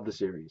loved the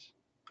series.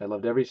 I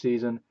loved every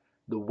season.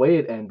 The way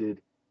it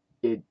ended,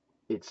 it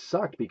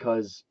sucked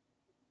because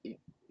it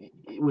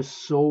was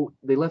so,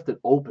 they left it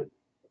open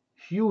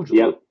hugely.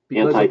 Yep.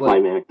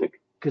 Anticlimactic.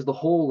 Because the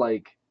whole,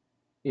 like,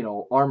 you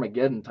know,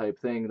 Armageddon type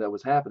thing that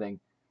was happening,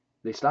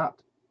 they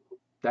stopped.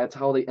 That's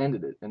how they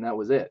ended it, and that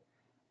was it.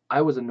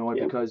 I was annoyed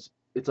because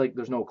it's like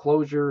there's no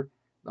closure.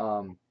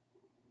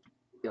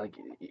 like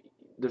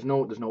there's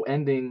no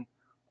ending,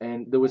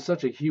 and there was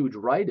such a huge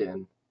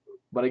write-in,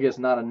 but I guess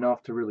not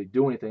enough to really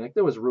do anything. Like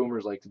there was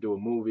rumors like to do a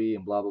movie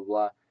and blah blah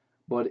blah,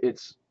 but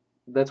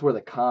that's where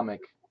the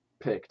comic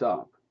picked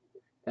up,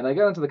 and I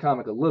got into the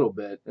comic a little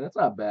bit, and it's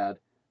not bad.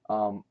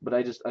 But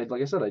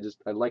like I said,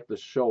 I like the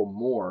show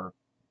more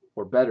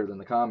or better than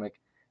the comic.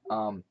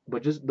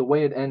 But just the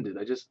way it ended,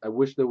 I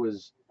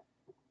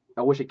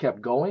wish it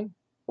kept going,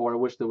 or I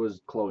wish there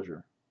was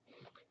closure.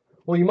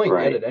 Well, you might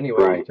Right, get it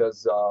anyway right.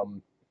 because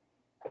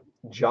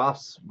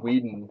Joss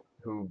Whedon,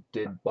 who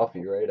did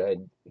Buffy, right?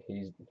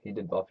 He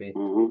did Buffy.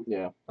 Hmm.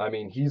 Yeah. I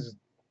mean, he's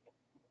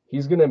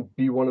gonna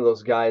be one of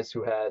those guys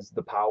who has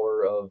the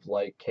power of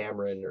like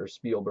Cameron or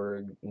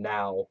Spielberg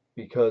now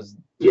because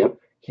Yep.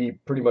 he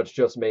pretty much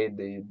just made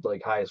the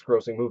like highest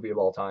grossing movie of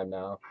all time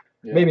now.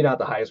 Yeah. Maybe not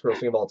the highest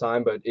grossing of all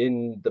time, but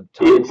in the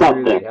time It's up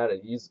period that he there. had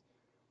it,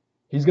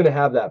 he's gonna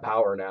have that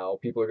power now.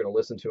 People are gonna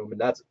listen to him, and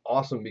that's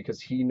awesome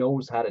because he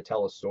knows how to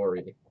tell a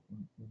story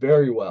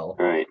very well,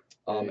 Right.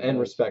 Yeah, he and does.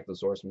 respect the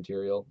source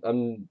material.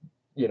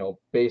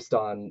 Based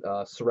on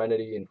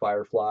Serenity and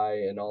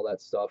Firefly and all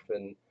that stuff,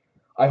 and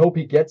I hope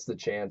he gets the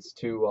chance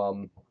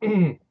to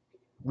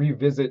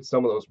revisit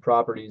some of those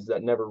properties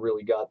that never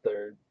really got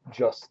their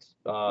just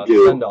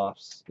Do.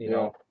 send-offs,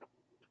 Yeah.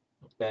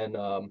 and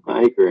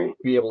I agree.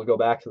 be able to go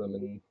back to them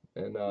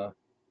and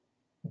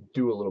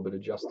do a little bit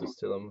of justice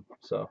to them.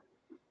 So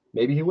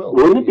maybe he will.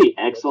 Wouldn't it Maybe be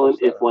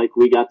excellent if like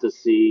we got to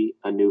see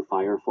a new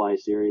Firefly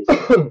series?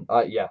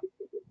 Yeah.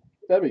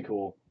 That'd be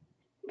cool.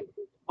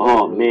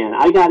 Oh Really man,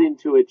 cool. I got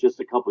into it just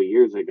a couple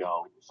years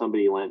ago.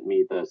 Somebody lent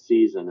me the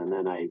season, and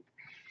then I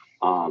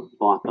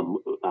bought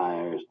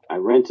I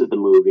rented the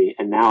movie,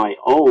 and now I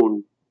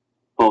own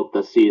both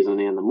the season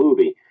and the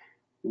movie.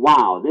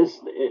 Wow,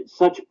 it's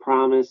such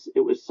promise.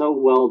 It was so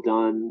well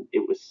done.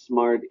 It was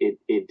smart. It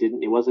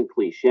wasn't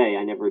cliche.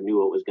 I never knew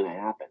what was going to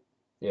happen,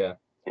 Yeah.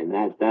 and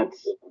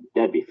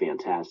that'd be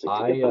fantastic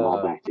to get them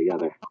all back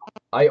together.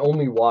 I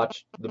only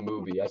watched the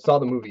movie. I saw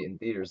the movie in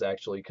theaters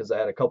actually because I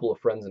had a couple of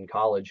friends in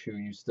college who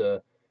used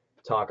to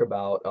talk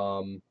about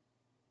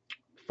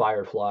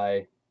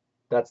Firefly.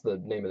 That's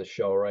the name of the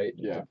show, right?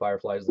 Yeah.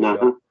 Firefly is the Uh-huh.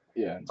 show.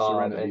 Yeah. And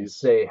Serenity's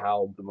say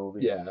how the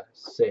movie.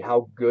 say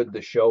how good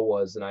the show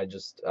was, and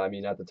I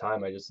mean, at the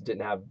time, I just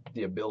didn't have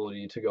the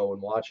ability to go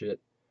and watch it,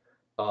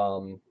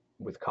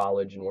 with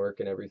college and work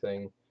and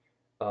everything.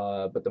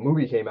 But the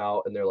movie came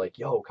out, and they're like,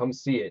 "Yo, come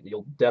see it.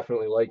 You'll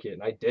definitely like it."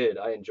 And I did.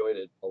 I enjoyed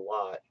it a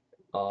lot.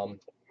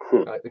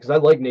 Because I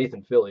like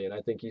Nathan Fillion, and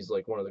I think he's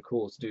like one of the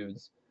coolest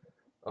dudes.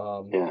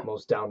 Yeah.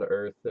 Most down to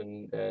earth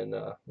and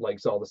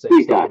likes all the same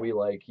Sweet stuff guy. that we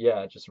like.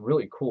 Yeah, just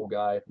really cool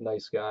guy,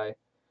 nice guy.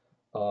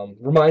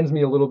 Reminds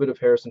me a little bit of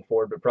Harrison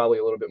Ford, but probably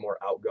a little bit more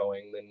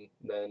outgoing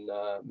than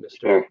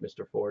Sure.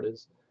 Mr. Ford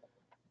is.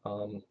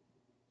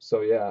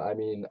 So yeah, I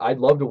mean, I'd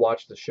love to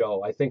watch the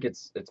show. I think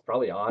it's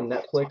probably on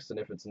Netflix, and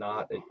if it's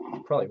not, it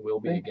probably will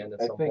be again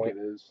at some I think point.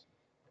 it is.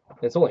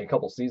 It's only a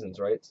couple seasons,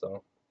 right?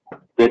 So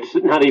It's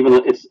not even.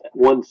 It's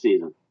one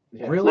season.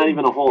 Yeah. It's Really? not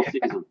even a whole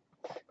season.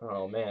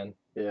 oh man,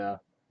 Yeah.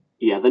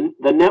 Yeah,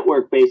 the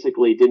network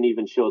basically didn't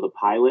even show the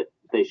pilot.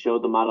 They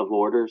showed them out of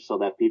order so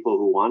that people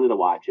who wanted to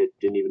watch it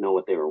didn't even know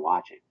what they were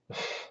watching.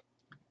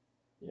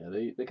 Yeah.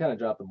 They kind of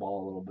dropped the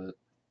ball a little bit.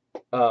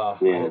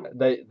 Yeah.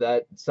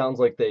 that sounds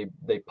like they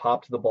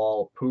popped the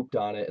ball, pooped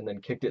on it, and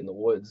then kicked it in the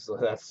woods. So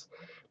that's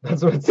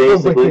what it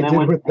sounds like Basically, they that did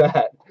one- with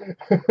that.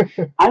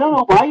 I don't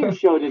know why your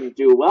show didn't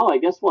do well. I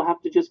guess we'll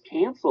have to just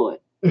cancel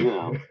it. You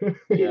know.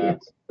 Yeah.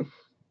 Idiots.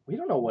 We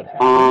don't know what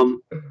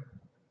happened.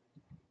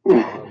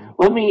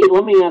 Let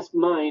me ask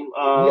mine.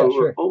 Yeah,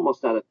 sure. We're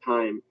almost out of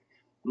time.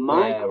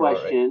 My Yeah, we're all right.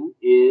 question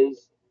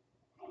is,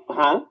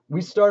 huh?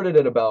 We started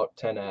at about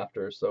 10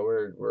 after, so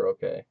we're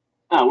okay.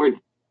 Oh, we're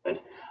good.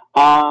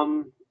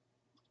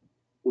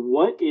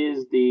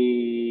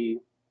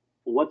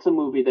 What's a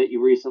movie that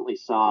you recently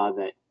saw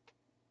that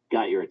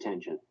got your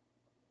attention?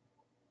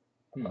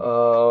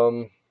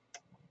 That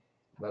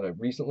I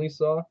recently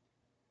saw.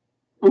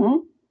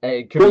 Mm-hmm. It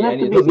It could doesn't be have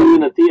any. to It be doesn't new have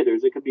in to the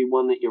theaters. It could be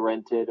one that you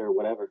rented or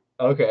whatever.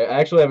 Okay, I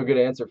actually have a good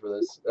answer for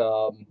this.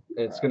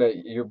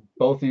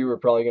 Both of you are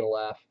probably gonna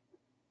laugh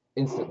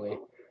instantly.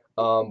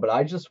 But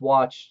I just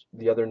watched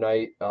the other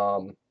night,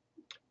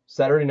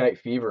 Saturday Night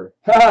Fever,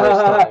 first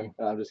time.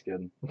 I'm just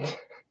kidding.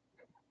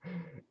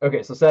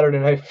 Okay, so Saturday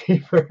Night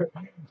Fever,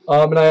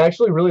 and I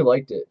actually really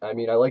liked it. I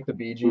mean, I like the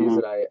Bee Gees,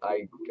 Mhm. and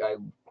I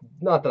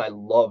not that I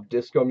love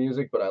disco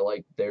music, but I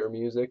like their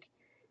music.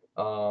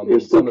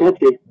 It's so Some of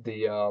catchy.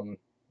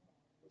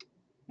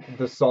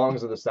 the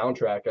songs of the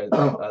soundtrack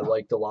I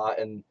liked a lot,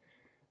 and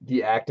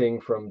the acting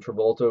from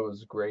Travolta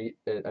was great.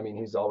 I mean,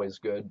 he's always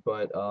good,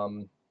 but I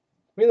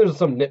mean, there's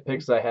some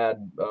nitpicks I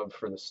had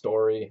for the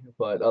story,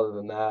 but other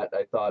than that,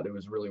 I thought it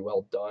was really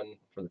well done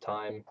for the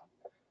time.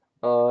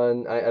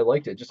 And I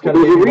liked it. Just kind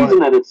of There's a made me reason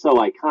that it's so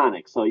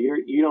iconic, so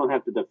you don't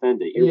have to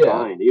defend it. You're Yeah.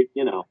 fine.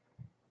 You know.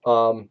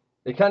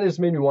 It kind of just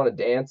made me want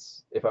to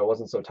dance if I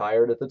wasn't so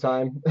tired at the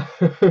time.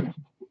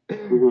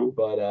 Mhm.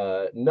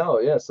 But no,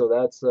 yeah. So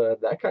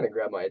that kind of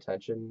grabbed my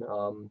attention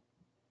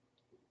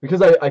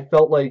because I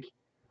felt like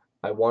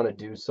I want to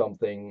do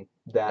something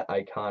that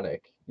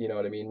iconic. You know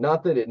what I mean?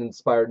 Not that it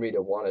inspired me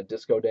to want to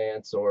disco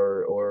dance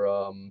or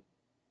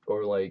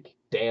like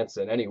dance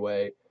in any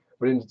way,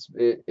 but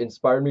it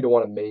inspired me to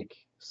want to make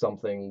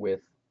something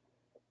with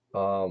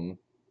um,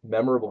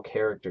 memorable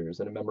characters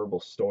and a memorable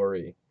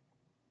story,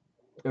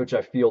 which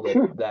I feel that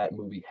Sure. that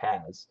movie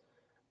has.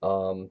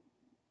 Um,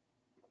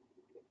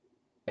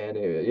 and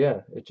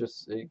yeah,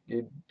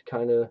 it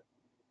kind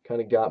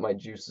of got my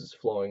juices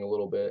flowing a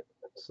little bit.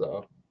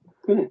 So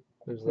Good.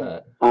 there's Hmm.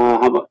 that.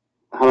 How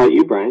about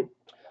you, Brian?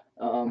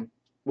 Um,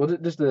 well,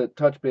 just to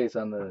touch base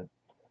on the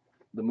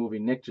movie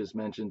Nick just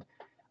mentioned,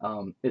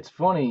 it's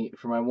funny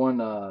for my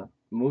one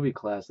movie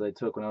class that I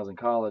took when I was in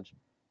college.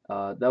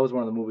 That was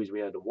one of the movies we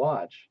had to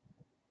watch,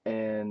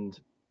 and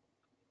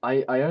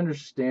I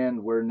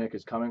understand where Nick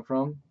is coming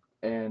from,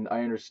 and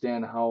I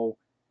understand how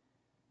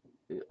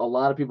a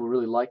lot of people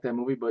really like that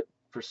movie, but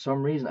for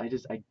some reason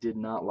I did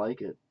not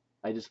like it.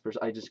 I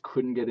just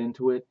couldn't get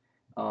into it.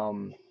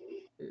 Um,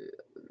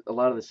 a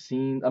lot of the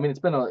scenes. I mean, it's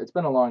been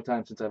a long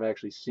time since I've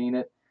actually seen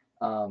it,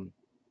 um,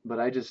 but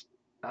I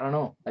don't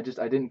know. I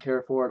didn't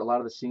care for it. A lot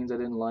of the scenes I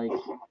didn't like.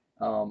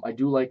 I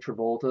do like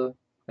Travolta.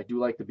 I do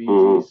like the Bee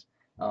Mm, Gees,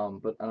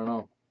 but I don't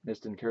know. I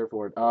just didn't care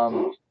for it.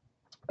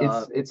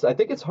 It's I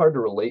think it's hard to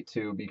relate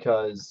to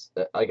because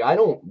like I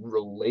don't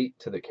relate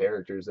to the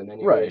characters in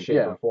any way, Right. shape,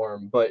 or Yeah.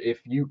 form. But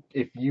if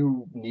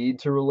you need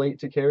to relate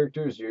to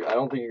characters, I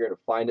don't think you're gonna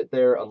find it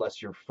there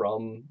unless you're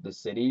from the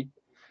city.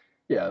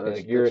 Yeah.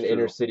 Like you're That's an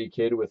inner true. city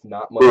kid with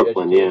not much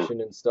Brooklyn, yeah.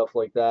 education and stuff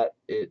like that.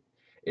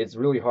 It's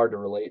really hard to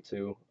relate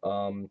to.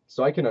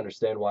 So I can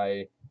understand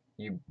why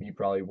you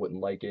probably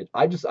wouldn't like it.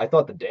 I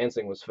thought the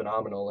dancing was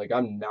phenomenal. Like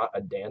I'm not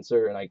a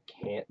dancer and I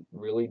can't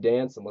really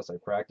dance unless I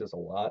practice a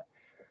lot.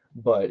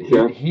 But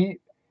Sure. he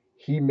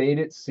made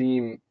it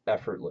seem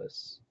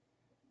effortless.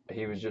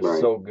 He was just Right.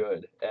 so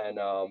good,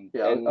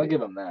 Yeah. I'll and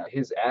give him that.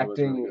 his It was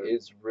really acting good.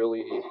 is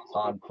really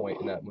on point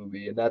in that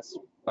movie, and that's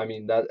I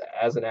mean that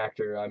as an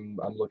actor, I'm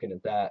looking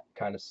at that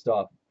kind of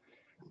stuff,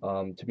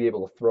 to be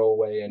able to throw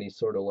away any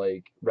sort of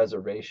like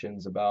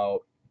reservations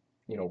about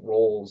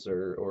roles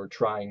or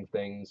trying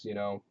things.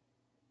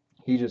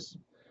 He just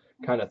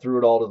kind of threw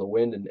it all to the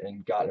wind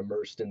and got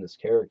immersed in this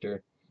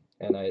character,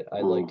 and I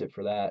liked Mm, it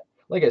for that.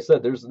 Like I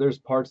said, there's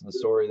parts of the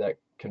story that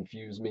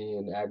confuse me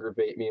and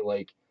aggravate me.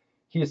 Like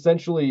he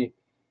essentially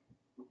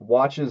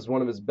watches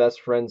one of his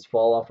best friends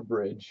fall off a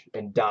bridge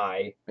and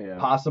die, Yeah.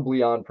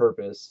 possibly on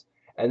purpose,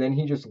 and then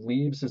he just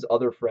leaves his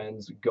other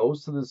friends,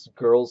 goes to this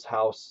girl's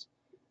house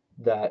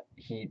that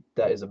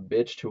is a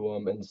bitch to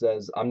him and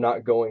says, "I'm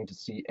not going to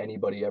see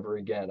anybody ever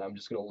again. I'm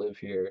just going to live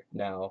here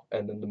now."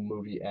 And then the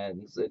movie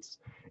ends.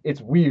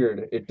 It's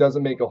weird. It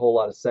doesn't make a whole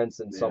lot of sense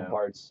in some Yeah.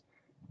 parts,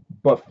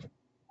 but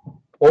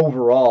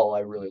overall I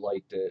really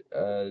liked it.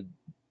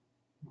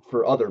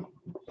 For other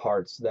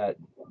parts that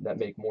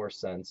make more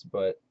sense,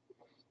 but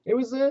it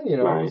was it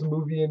was right. a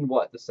movie in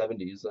what, the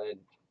 70s.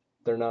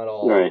 They're not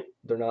all Right.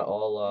 they're not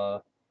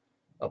all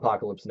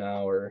Apocalypse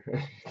Now or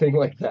anything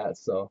like that.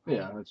 So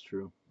Yeah. That's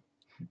true.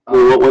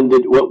 Well, Um.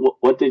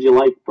 what did you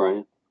like,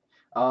 Brian?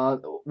 Uh.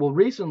 Well,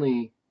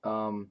 recently,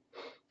 I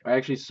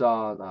actually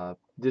saw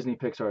Disney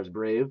Pixar's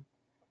Brave,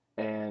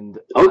 and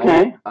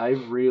Okay. I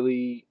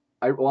really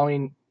I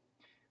mean,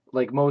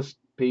 like most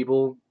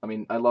people, I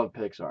mean, I love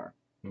Pixar.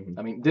 mhm,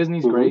 I mean,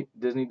 Disney's Hmm. great.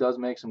 Disney does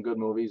make some good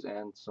movies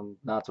and some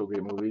not so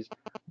great movies,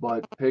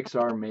 but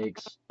Pixar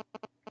makes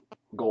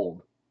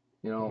gold.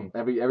 You know, mhm.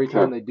 every time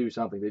Sure. they do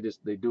something,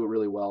 they do it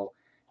really well,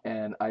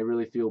 and I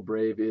really feel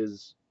Brave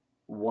is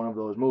one of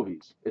those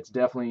movies. It's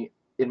definitely,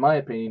 in my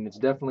opinion, it's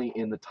definitely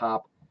in the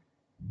top,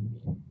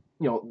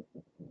 you know,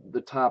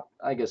 the top,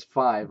 I guess,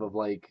 five of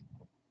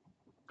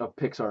of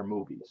Pixar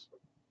movies.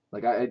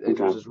 Like it was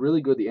Okay. just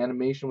really good. The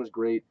animation was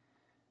great.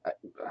 I-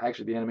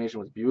 Actually, the animation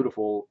was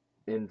beautiful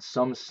in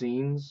some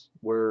scenes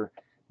where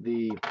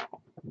the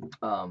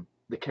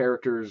the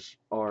characters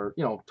are,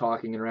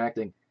 talking,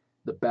 interacting.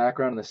 The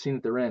background and the scene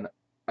that they're in,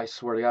 I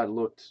swear to God,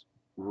 looked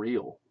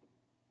real.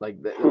 I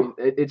Huh. mean,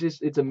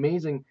 it's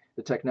amazing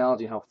the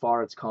technology and how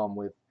far it's come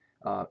with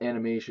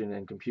animation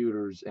and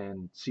computers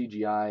and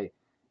CGI,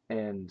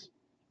 and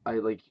I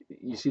like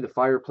you see the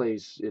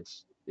fireplace,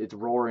 it's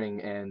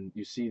roaring, and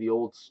you see the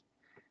old,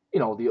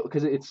 the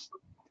because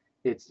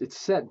it's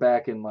set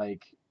back in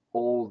like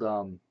old,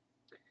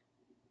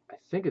 I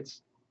think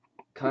it's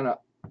kind of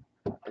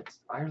it's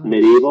Ireland or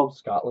Medieval.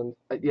 Scotland.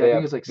 yeah, I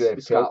think it's like They have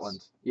kilts.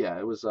 Scotland. Yeah,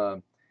 it was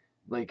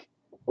like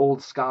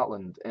old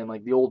Scotland and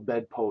like the old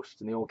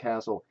bedpost and the old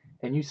castle,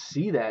 and you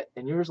see that,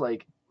 and you're just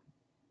like,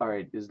 all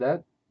right, is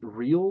that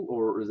real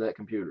or is that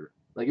computer?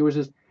 Like it was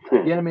just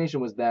the animation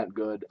was that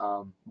good.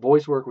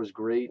 Voice work was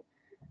great.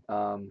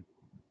 Um,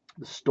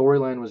 the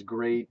storyline was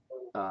great.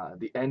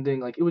 The ending,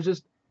 like it was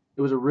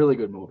a really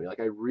good movie. Like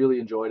I really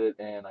enjoyed it,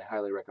 and I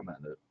highly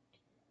recommend it.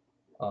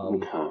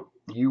 Um, Okay.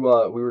 we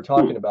were Hmm.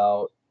 talking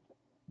about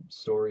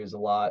stories a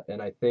lot,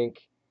 and I think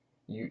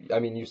I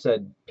mean, you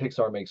said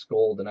Pixar makes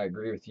gold, and I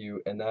agree with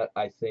you, and that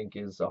I think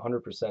is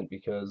 100%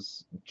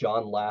 because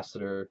John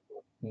Lasseter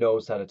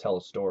knows how to tell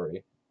a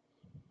story.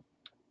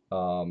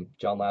 John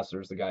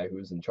Lasseter's the guy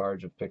who's in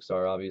charge of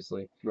Pixar,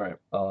 obviously. Right.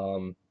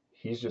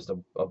 He's just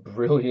a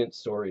brilliant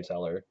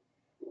storyteller.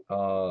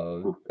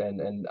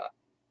 And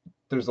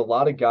there's a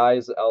lot of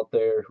guys out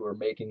there who are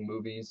making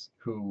movies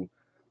who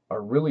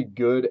are really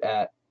good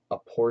at a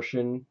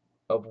portion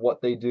of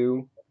what they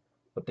do,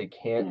 but they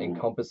can't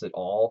encompass it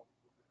all.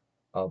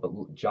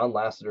 But John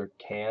Lasseter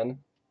can.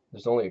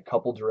 There's only a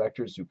couple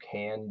directors who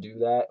can do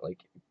that, like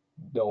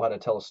know how to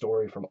tell a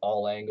story from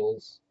all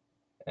angles.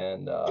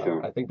 And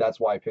Sure. I think that's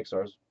why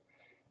Pixar's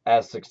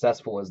as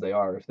successful as they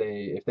are. If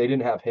they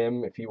didn't have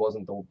him, if he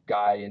wasn't the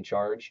guy in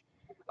charge,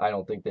 I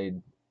don't think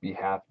they'd be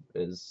half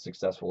as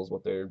successful as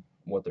what they're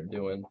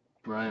doing.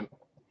 Right.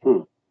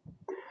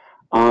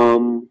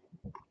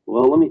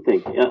 Well, let me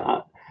think.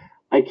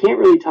 I can't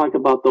really talk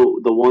about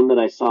the one that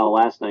I saw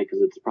last night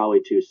because it's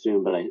probably too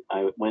soon. But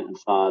I went and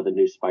saw the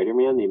new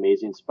Spider-Man, the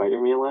Amazing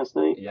Spider-Man, last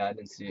night. Yeah, I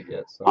didn't see it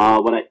yet. So.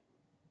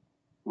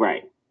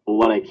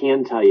 What I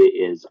can tell you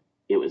is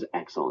it was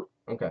excellent.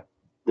 Okay.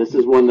 This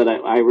is one that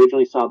I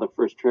originally saw the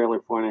first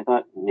trailer for, and I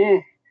thought,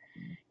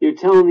 you're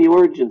telling the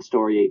origin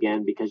story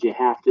again because you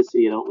have to, so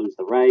you don't lose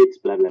the rights,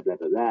 blah, blah, blah,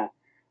 blah, blah.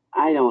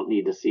 I don't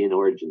need to see an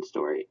origin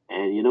story.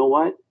 And you know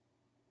what?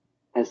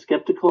 As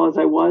skeptical as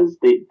I was,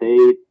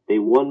 they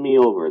won me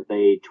over.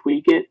 They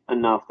tweak it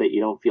enough that you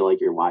don't feel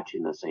like you're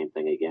watching the same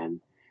thing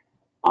again.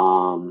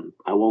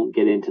 I won't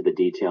get into the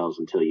details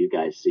until you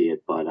guys see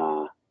it, but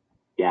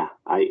yeah,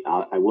 I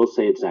will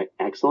say it's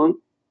excellent.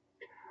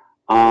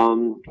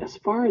 As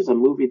far as a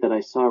movie that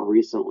I saw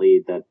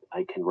recently that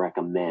I can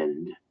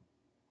recommend,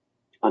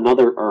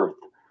 Another Earth.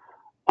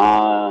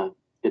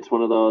 It's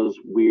one of those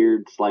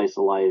weird slice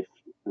of life,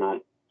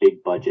 not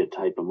big budget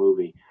type of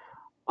movie.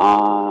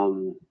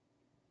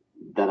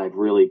 That I've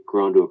really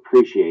grown to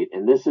appreciate.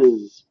 And this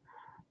is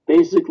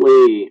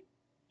basically,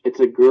 it's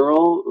a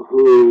girl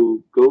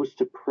who goes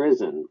to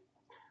prison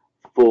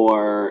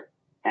for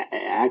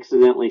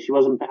accidentally, she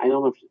wasn't, I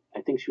don't know if,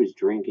 I think she was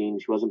drinking,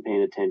 she wasn't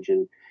paying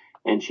attention,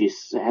 and she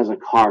has a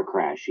car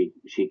crash.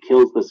 She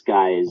kills this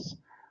guy's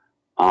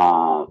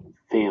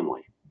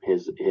family,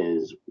 his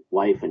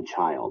wife and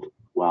child.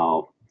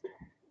 Well,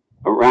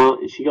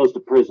 she goes to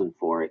prison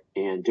for it,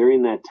 and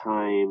during that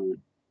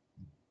time,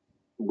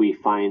 we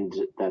find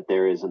that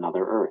there is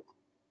another Earth.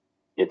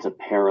 It's a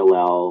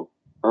parallel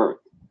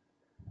Earth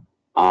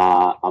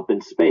up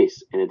in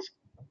space, and it's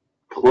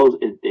close.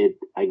 It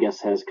I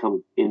guess has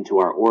come into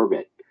our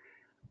orbit.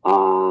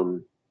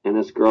 And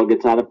this girl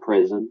gets out of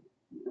prison,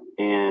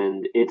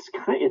 and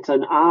it's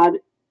an odd,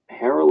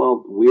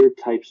 parallel, weird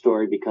type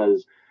story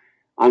because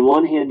on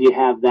one hand you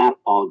have that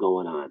all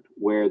going on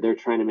where they're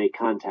trying to make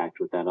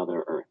contact with that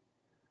other Earth.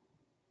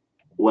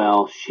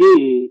 Well,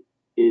 she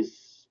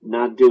is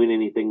not doing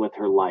anything with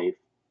her life,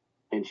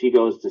 and she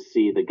goes to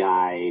see the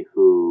guy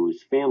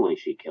whose family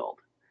she killed.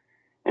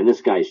 And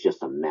this guy's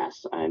just a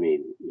mess. I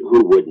mean,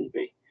 who wouldn't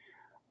be?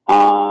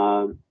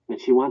 And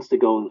she wants to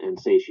go and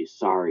say she's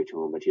sorry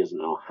to him, but she doesn't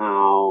know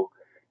how.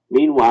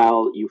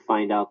 Meanwhile, you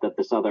find out that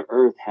this other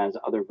Earth has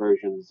other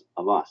versions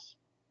of us.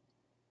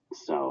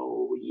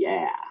 So,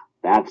 yeah,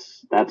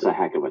 that's a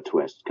heck of a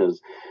twist, because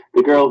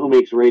the girl who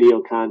makes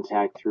radio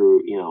contact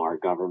through, our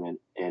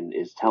government and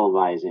is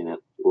televising it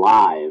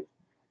live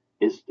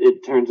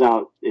it turns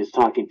out is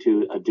talking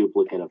to a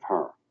duplicate of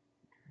her.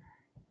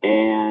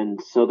 And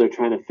so they're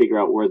trying to figure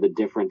out where the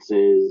difference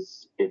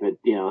is, if it,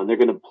 and they're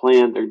going to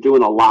they're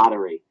doing a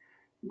lottery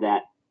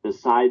that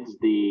besides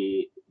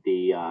the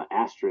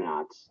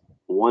astronauts,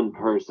 one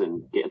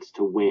person gets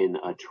to win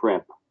a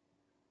trip,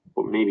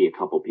 or maybe a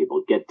couple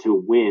people get to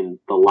win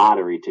the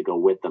lottery to go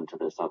with them to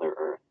this other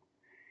Earth.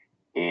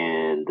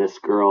 And this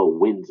girl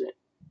wins it.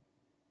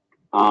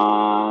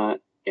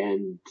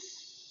 And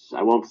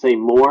I won't say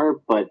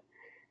more, but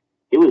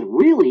it was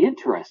really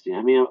interesting.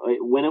 I mean,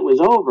 when it was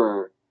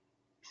over,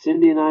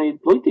 Cindy and I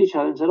looked at each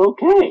other and said,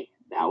 okay,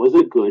 that was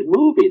a good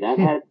movie.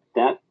 That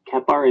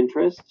kept our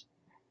interest.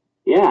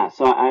 Yeah,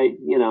 so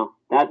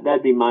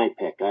that'd be my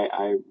pick.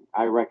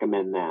 I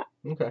recommend that.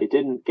 Okay. It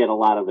didn't get a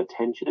lot of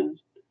attention,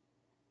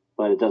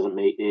 but it doesn't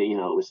make, it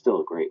was still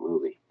a great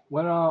movie.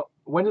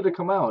 When did it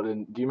come out,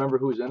 and do you remember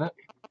who's in it,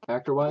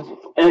 actor-wise?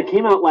 It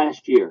came out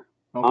last year.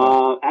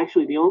 Okay.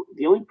 Actually, the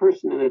only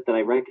person in it that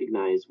I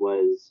recognized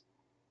was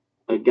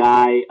a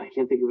guy, I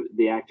can't think of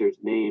the actor's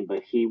name,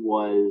 but he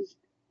was,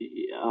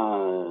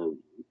 have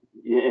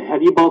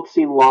you both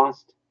seen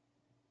Lost?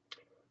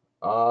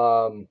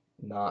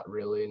 Not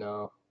really,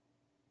 no.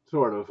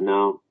 Sort of.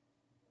 No.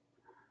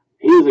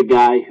 He was a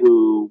guy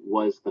who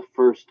was the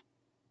first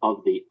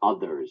of the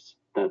others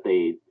that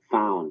they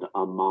found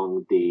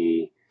among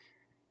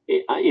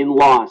in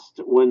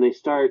Lost, when they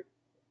start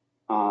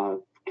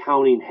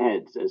counting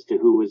heads as to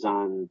who was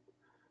on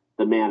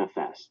the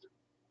manifest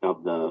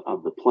of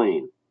the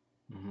plane.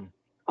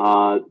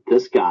 Mm-hmm.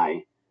 This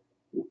guy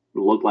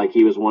looked like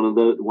he was one of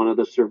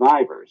the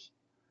survivors,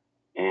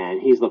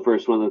 and he's the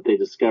first one that they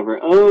discover.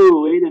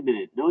 Oh, wait a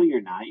minute! No,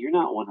 you're not. You're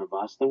not one of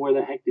us. Then where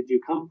the heck did you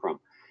come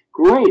from?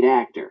 Great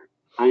actor.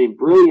 I mean,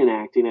 brilliant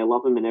acting. I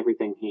love him in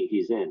everything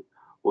he's in.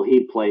 Well,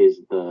 he plays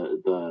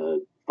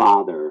the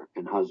father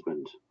and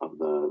husband of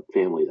the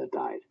family that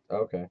died.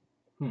 Okay.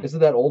 Is it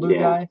that older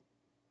guy?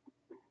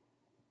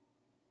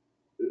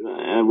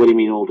 What do you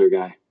mean, older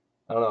guy?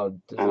 I don't know.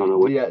 I don't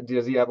know.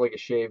 Does he have like a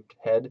shaved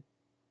head,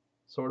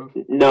 sort of?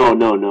 No.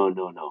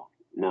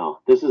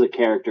 This is a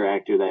character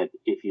actor that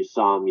if you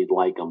saw him, you'd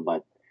like him,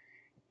 but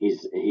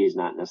he's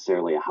not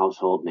necessarily a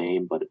household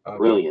name, but a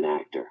brilliant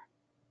actor.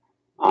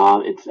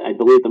 I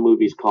believe the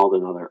movie's called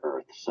Another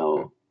Earth,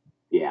 so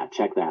yeah,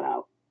 check that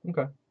out.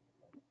 Okay.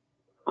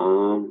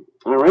 All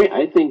right,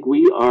 I think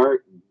we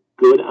are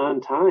good on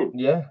time.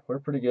 Yeah, we're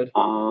pretty good.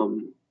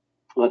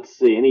 Let's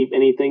see.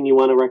 Anything you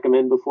want to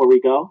recommend before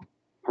we go,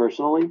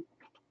 personally?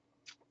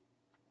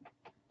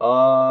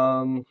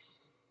 I'm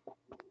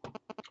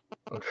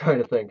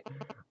trying to think.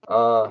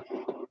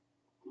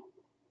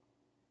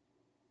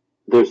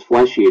 There's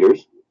Flesh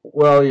Eaters.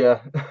 Well,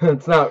 yeah,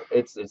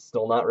 it's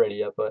still not ready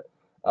yet, but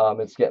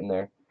it's getting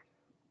there.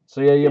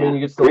 So yeah, I mean,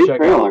 you can still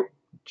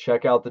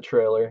check out the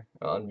trailer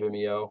on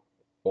Vimeo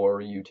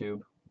or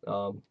YouTube.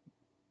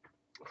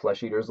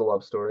 Flesh Eaters: A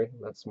Love Story.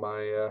 That's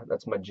my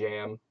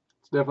jam.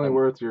 It's definitely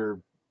worth your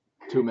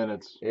 2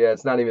 minutes. Yeah,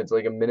 it's not even. It's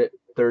like a minute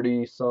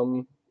 30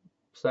 some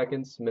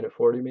seconds, minute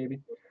 40 maybe.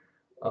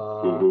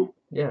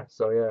 Yeah,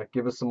 so yeah,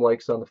 give us some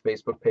likes on the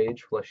Facebook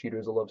page, Flesh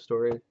Eaters: A Love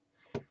Story.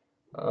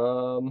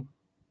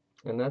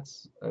 And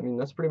that's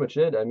pretty much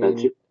it. I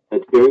mean,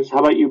 that's yours. How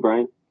about you,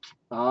 Brian?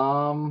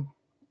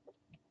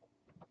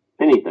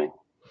 Anything.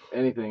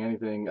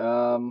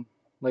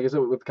 Like I said,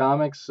 with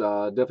comics,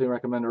 definitely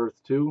recommend Earth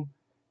 2.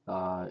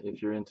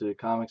 If you're into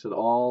comics at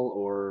all,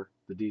 or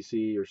the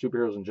DC or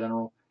superheroes in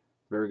general,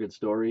 very good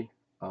story.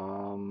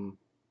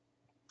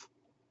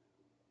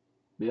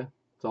 Yeah,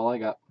 that's all I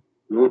got.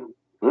 All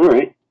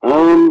right.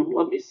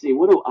 Let me see.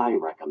 What do I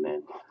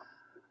recommend?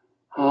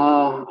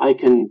 I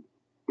can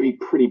be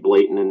pretty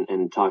blatant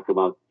and talk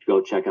about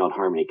go check out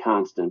Harmony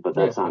Constant, but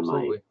that's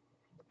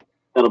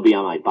that'll be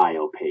on my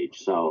bio page.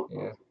 So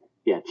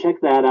yeah,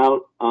 check that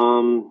out.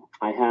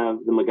 I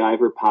have the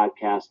MacGyver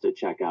podcast to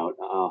check out.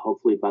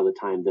 Hopefully by the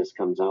time this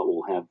comes out,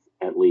 we'll have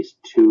at least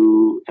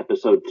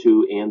episode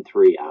 2 and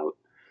 3 out.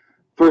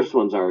 First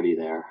one's already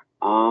there.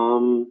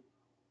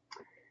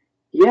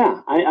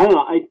 Yeah, I don't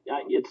know.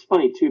 It's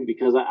funny too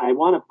because I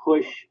want to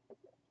push,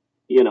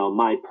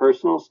 my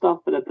personal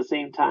stuff, but at the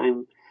same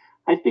time,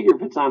 I figure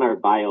if it's on our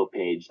bio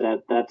page,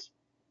 that's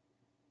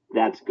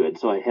good.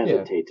 So I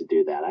hesitate to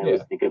do that. I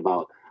always think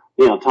about,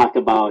 talk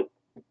about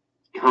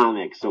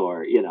comics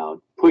or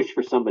push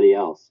for somebody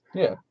else.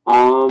 Yeah.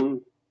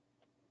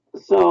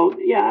 So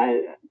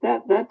yeah,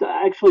 that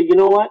actually, you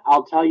know what?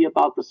 I'll tell you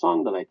about the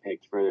song that I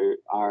picked for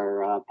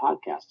our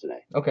podcast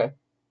today. Okay.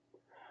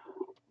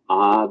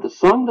 The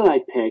song that I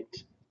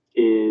picked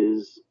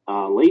is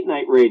Late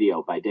Night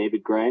Radio by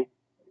David Gray.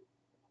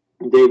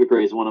 David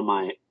Gray is one of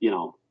my,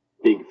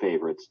 big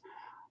favorites.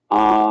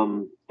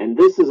 And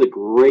this is a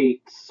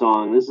great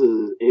song.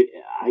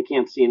 I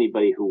can't see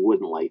anybody who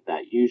wouldn't like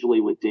that.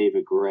 Usually with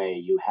David Gray,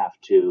 you have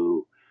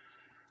to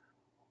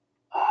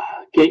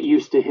get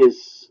used to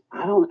his,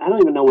 I don't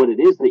even know what it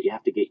is that you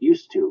have to get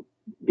used to,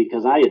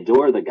 because I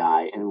adore the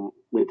guy. And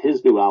with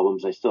his new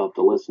albums, I still have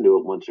to listen to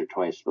it once or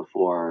twice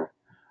before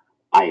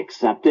I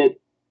accept it.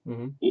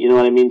 Mm-hmm. You know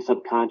what I mean?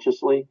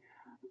 Subconsciously.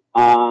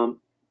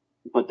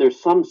 But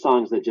there's some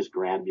songs that just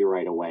grab you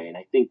right away. And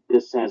I think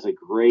this has a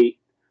great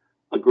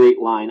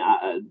line.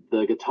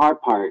 The guitar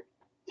part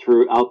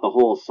throughout the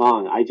whole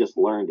song, I just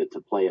learned it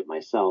to play it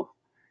myself.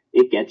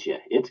 It gets you.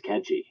 It's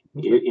catchy.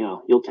 Okay.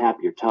 You'll tap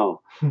your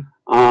toe.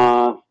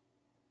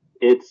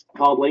 It's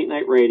called Late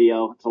Night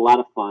Radio. It's a lot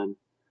of fun.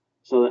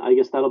 So I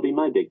guess that'll be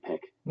my big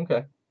pick.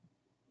 Okay.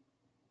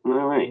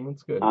 All right.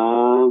 That's good.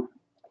 All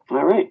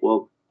right.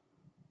 Well,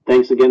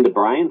 thanks again to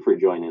Brian for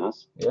joining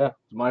us. Yeah.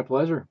 It's my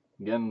pleasure.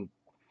 Again,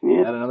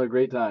 had another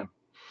great time.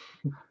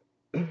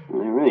 All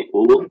right.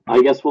 Well,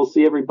 I guess we'll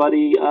see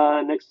everybody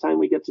next time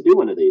we get to do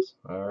one of these.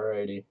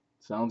 Alrighty.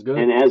 Sounds good.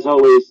 And as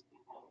always,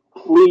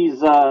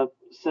 please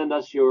send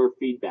us your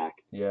feedback.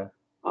 Yeah.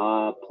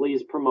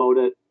 Please promote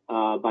it.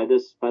 By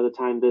the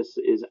time this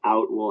is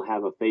out, we'll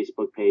have a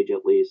Facebook page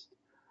at least.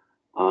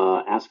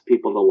 Ask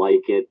people to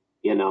like it.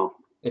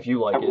 If you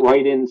like it.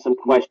 Write in some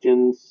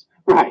questions.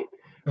 Right.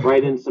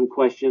 Write in some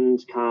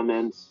questions,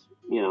 comments.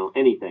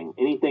 Anything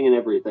and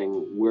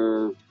everything.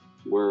 We're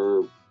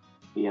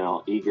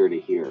eager to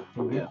hear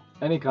from you.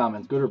 Any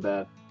comments, good or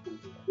bad.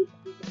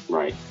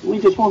 Right. We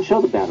just won't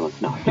show the bad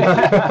ones. No.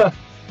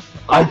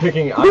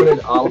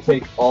 I'll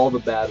take all the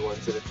bad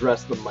ones and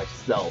address them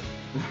myself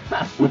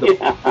with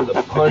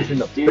a punch in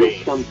the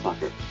face. Scum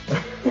fucker.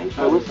 Thanks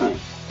for listening.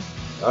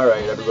 All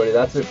right, everybody.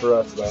 That's it for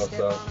us, though.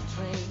 So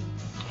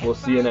we'll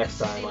see you next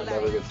time on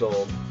Never Gets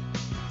Old.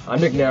 I'm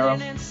Nick Narrow.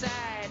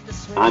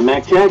 I'm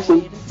Mac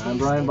Jackson. I'm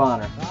Brian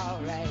Bonner.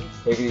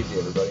 Take it easy,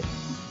 everybody.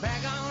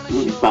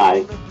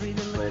 Bye.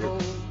 Later.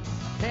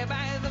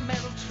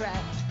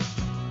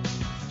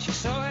 She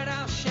saw it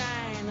all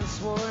shine and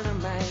swore in her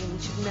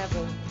mind she'd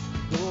never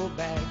go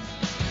back.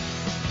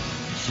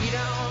 She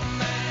don't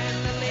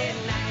mind the late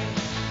night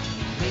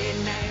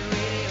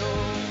radio.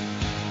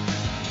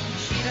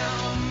 She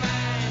don't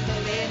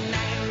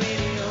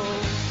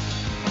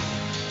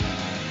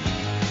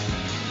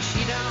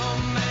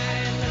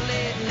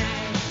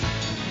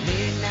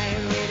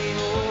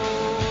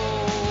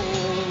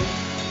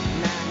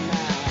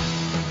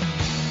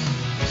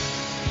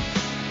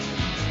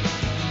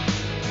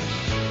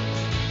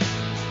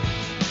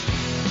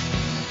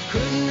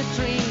couldn't have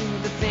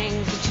dreamed the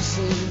things that you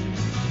seen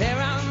there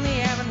on the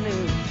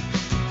avenue.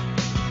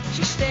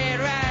 She stared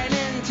right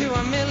into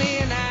a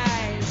million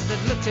eyes that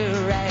looked her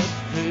right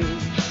through,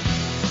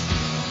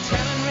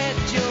 telling Red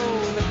Joe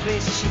the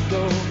places she'd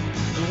go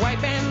and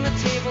wiping the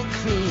table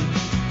clean.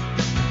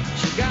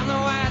 She got no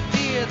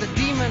idea the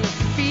demon of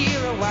fear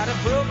of what a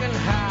broken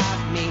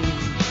heart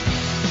means.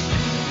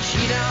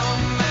 She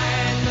don't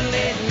mind the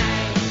late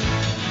night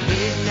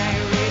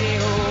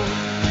radio.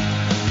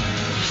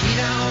 She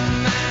don't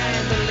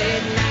mind the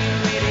late night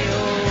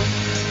radio.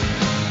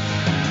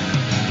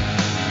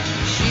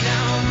 She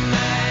don't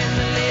mind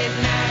the late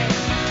night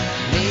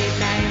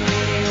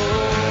radio.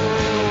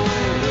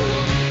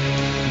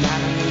 Na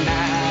na na na,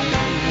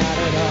 not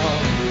at all.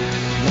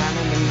 Na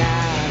na na na,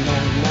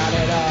 not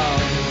at all.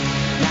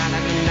 Na na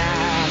na na,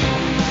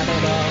 not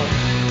at all.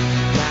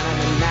 Na na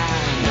na na,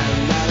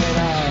 not at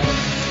all.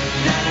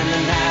 Na na na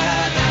na,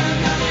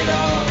 not at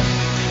all.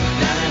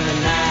 Na na na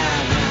na,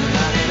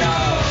 not at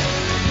all.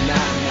 Na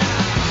na.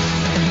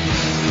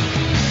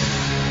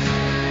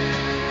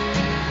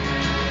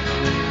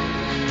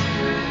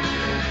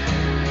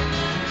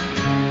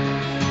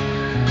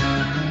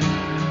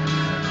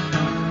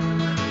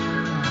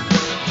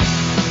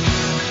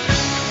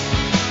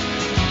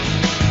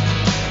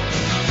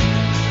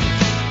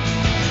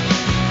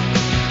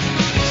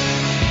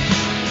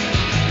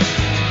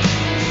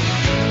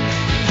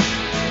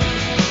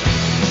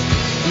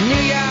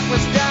 New York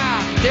was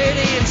dark,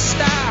 dirty and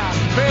stark,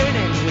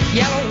 burning with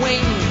yellow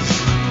wings.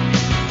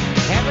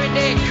 Every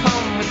day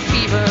come with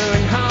fever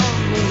and hum,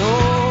 who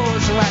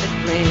knows what it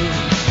brings.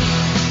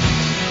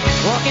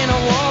 Walking a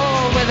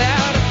wall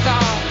without a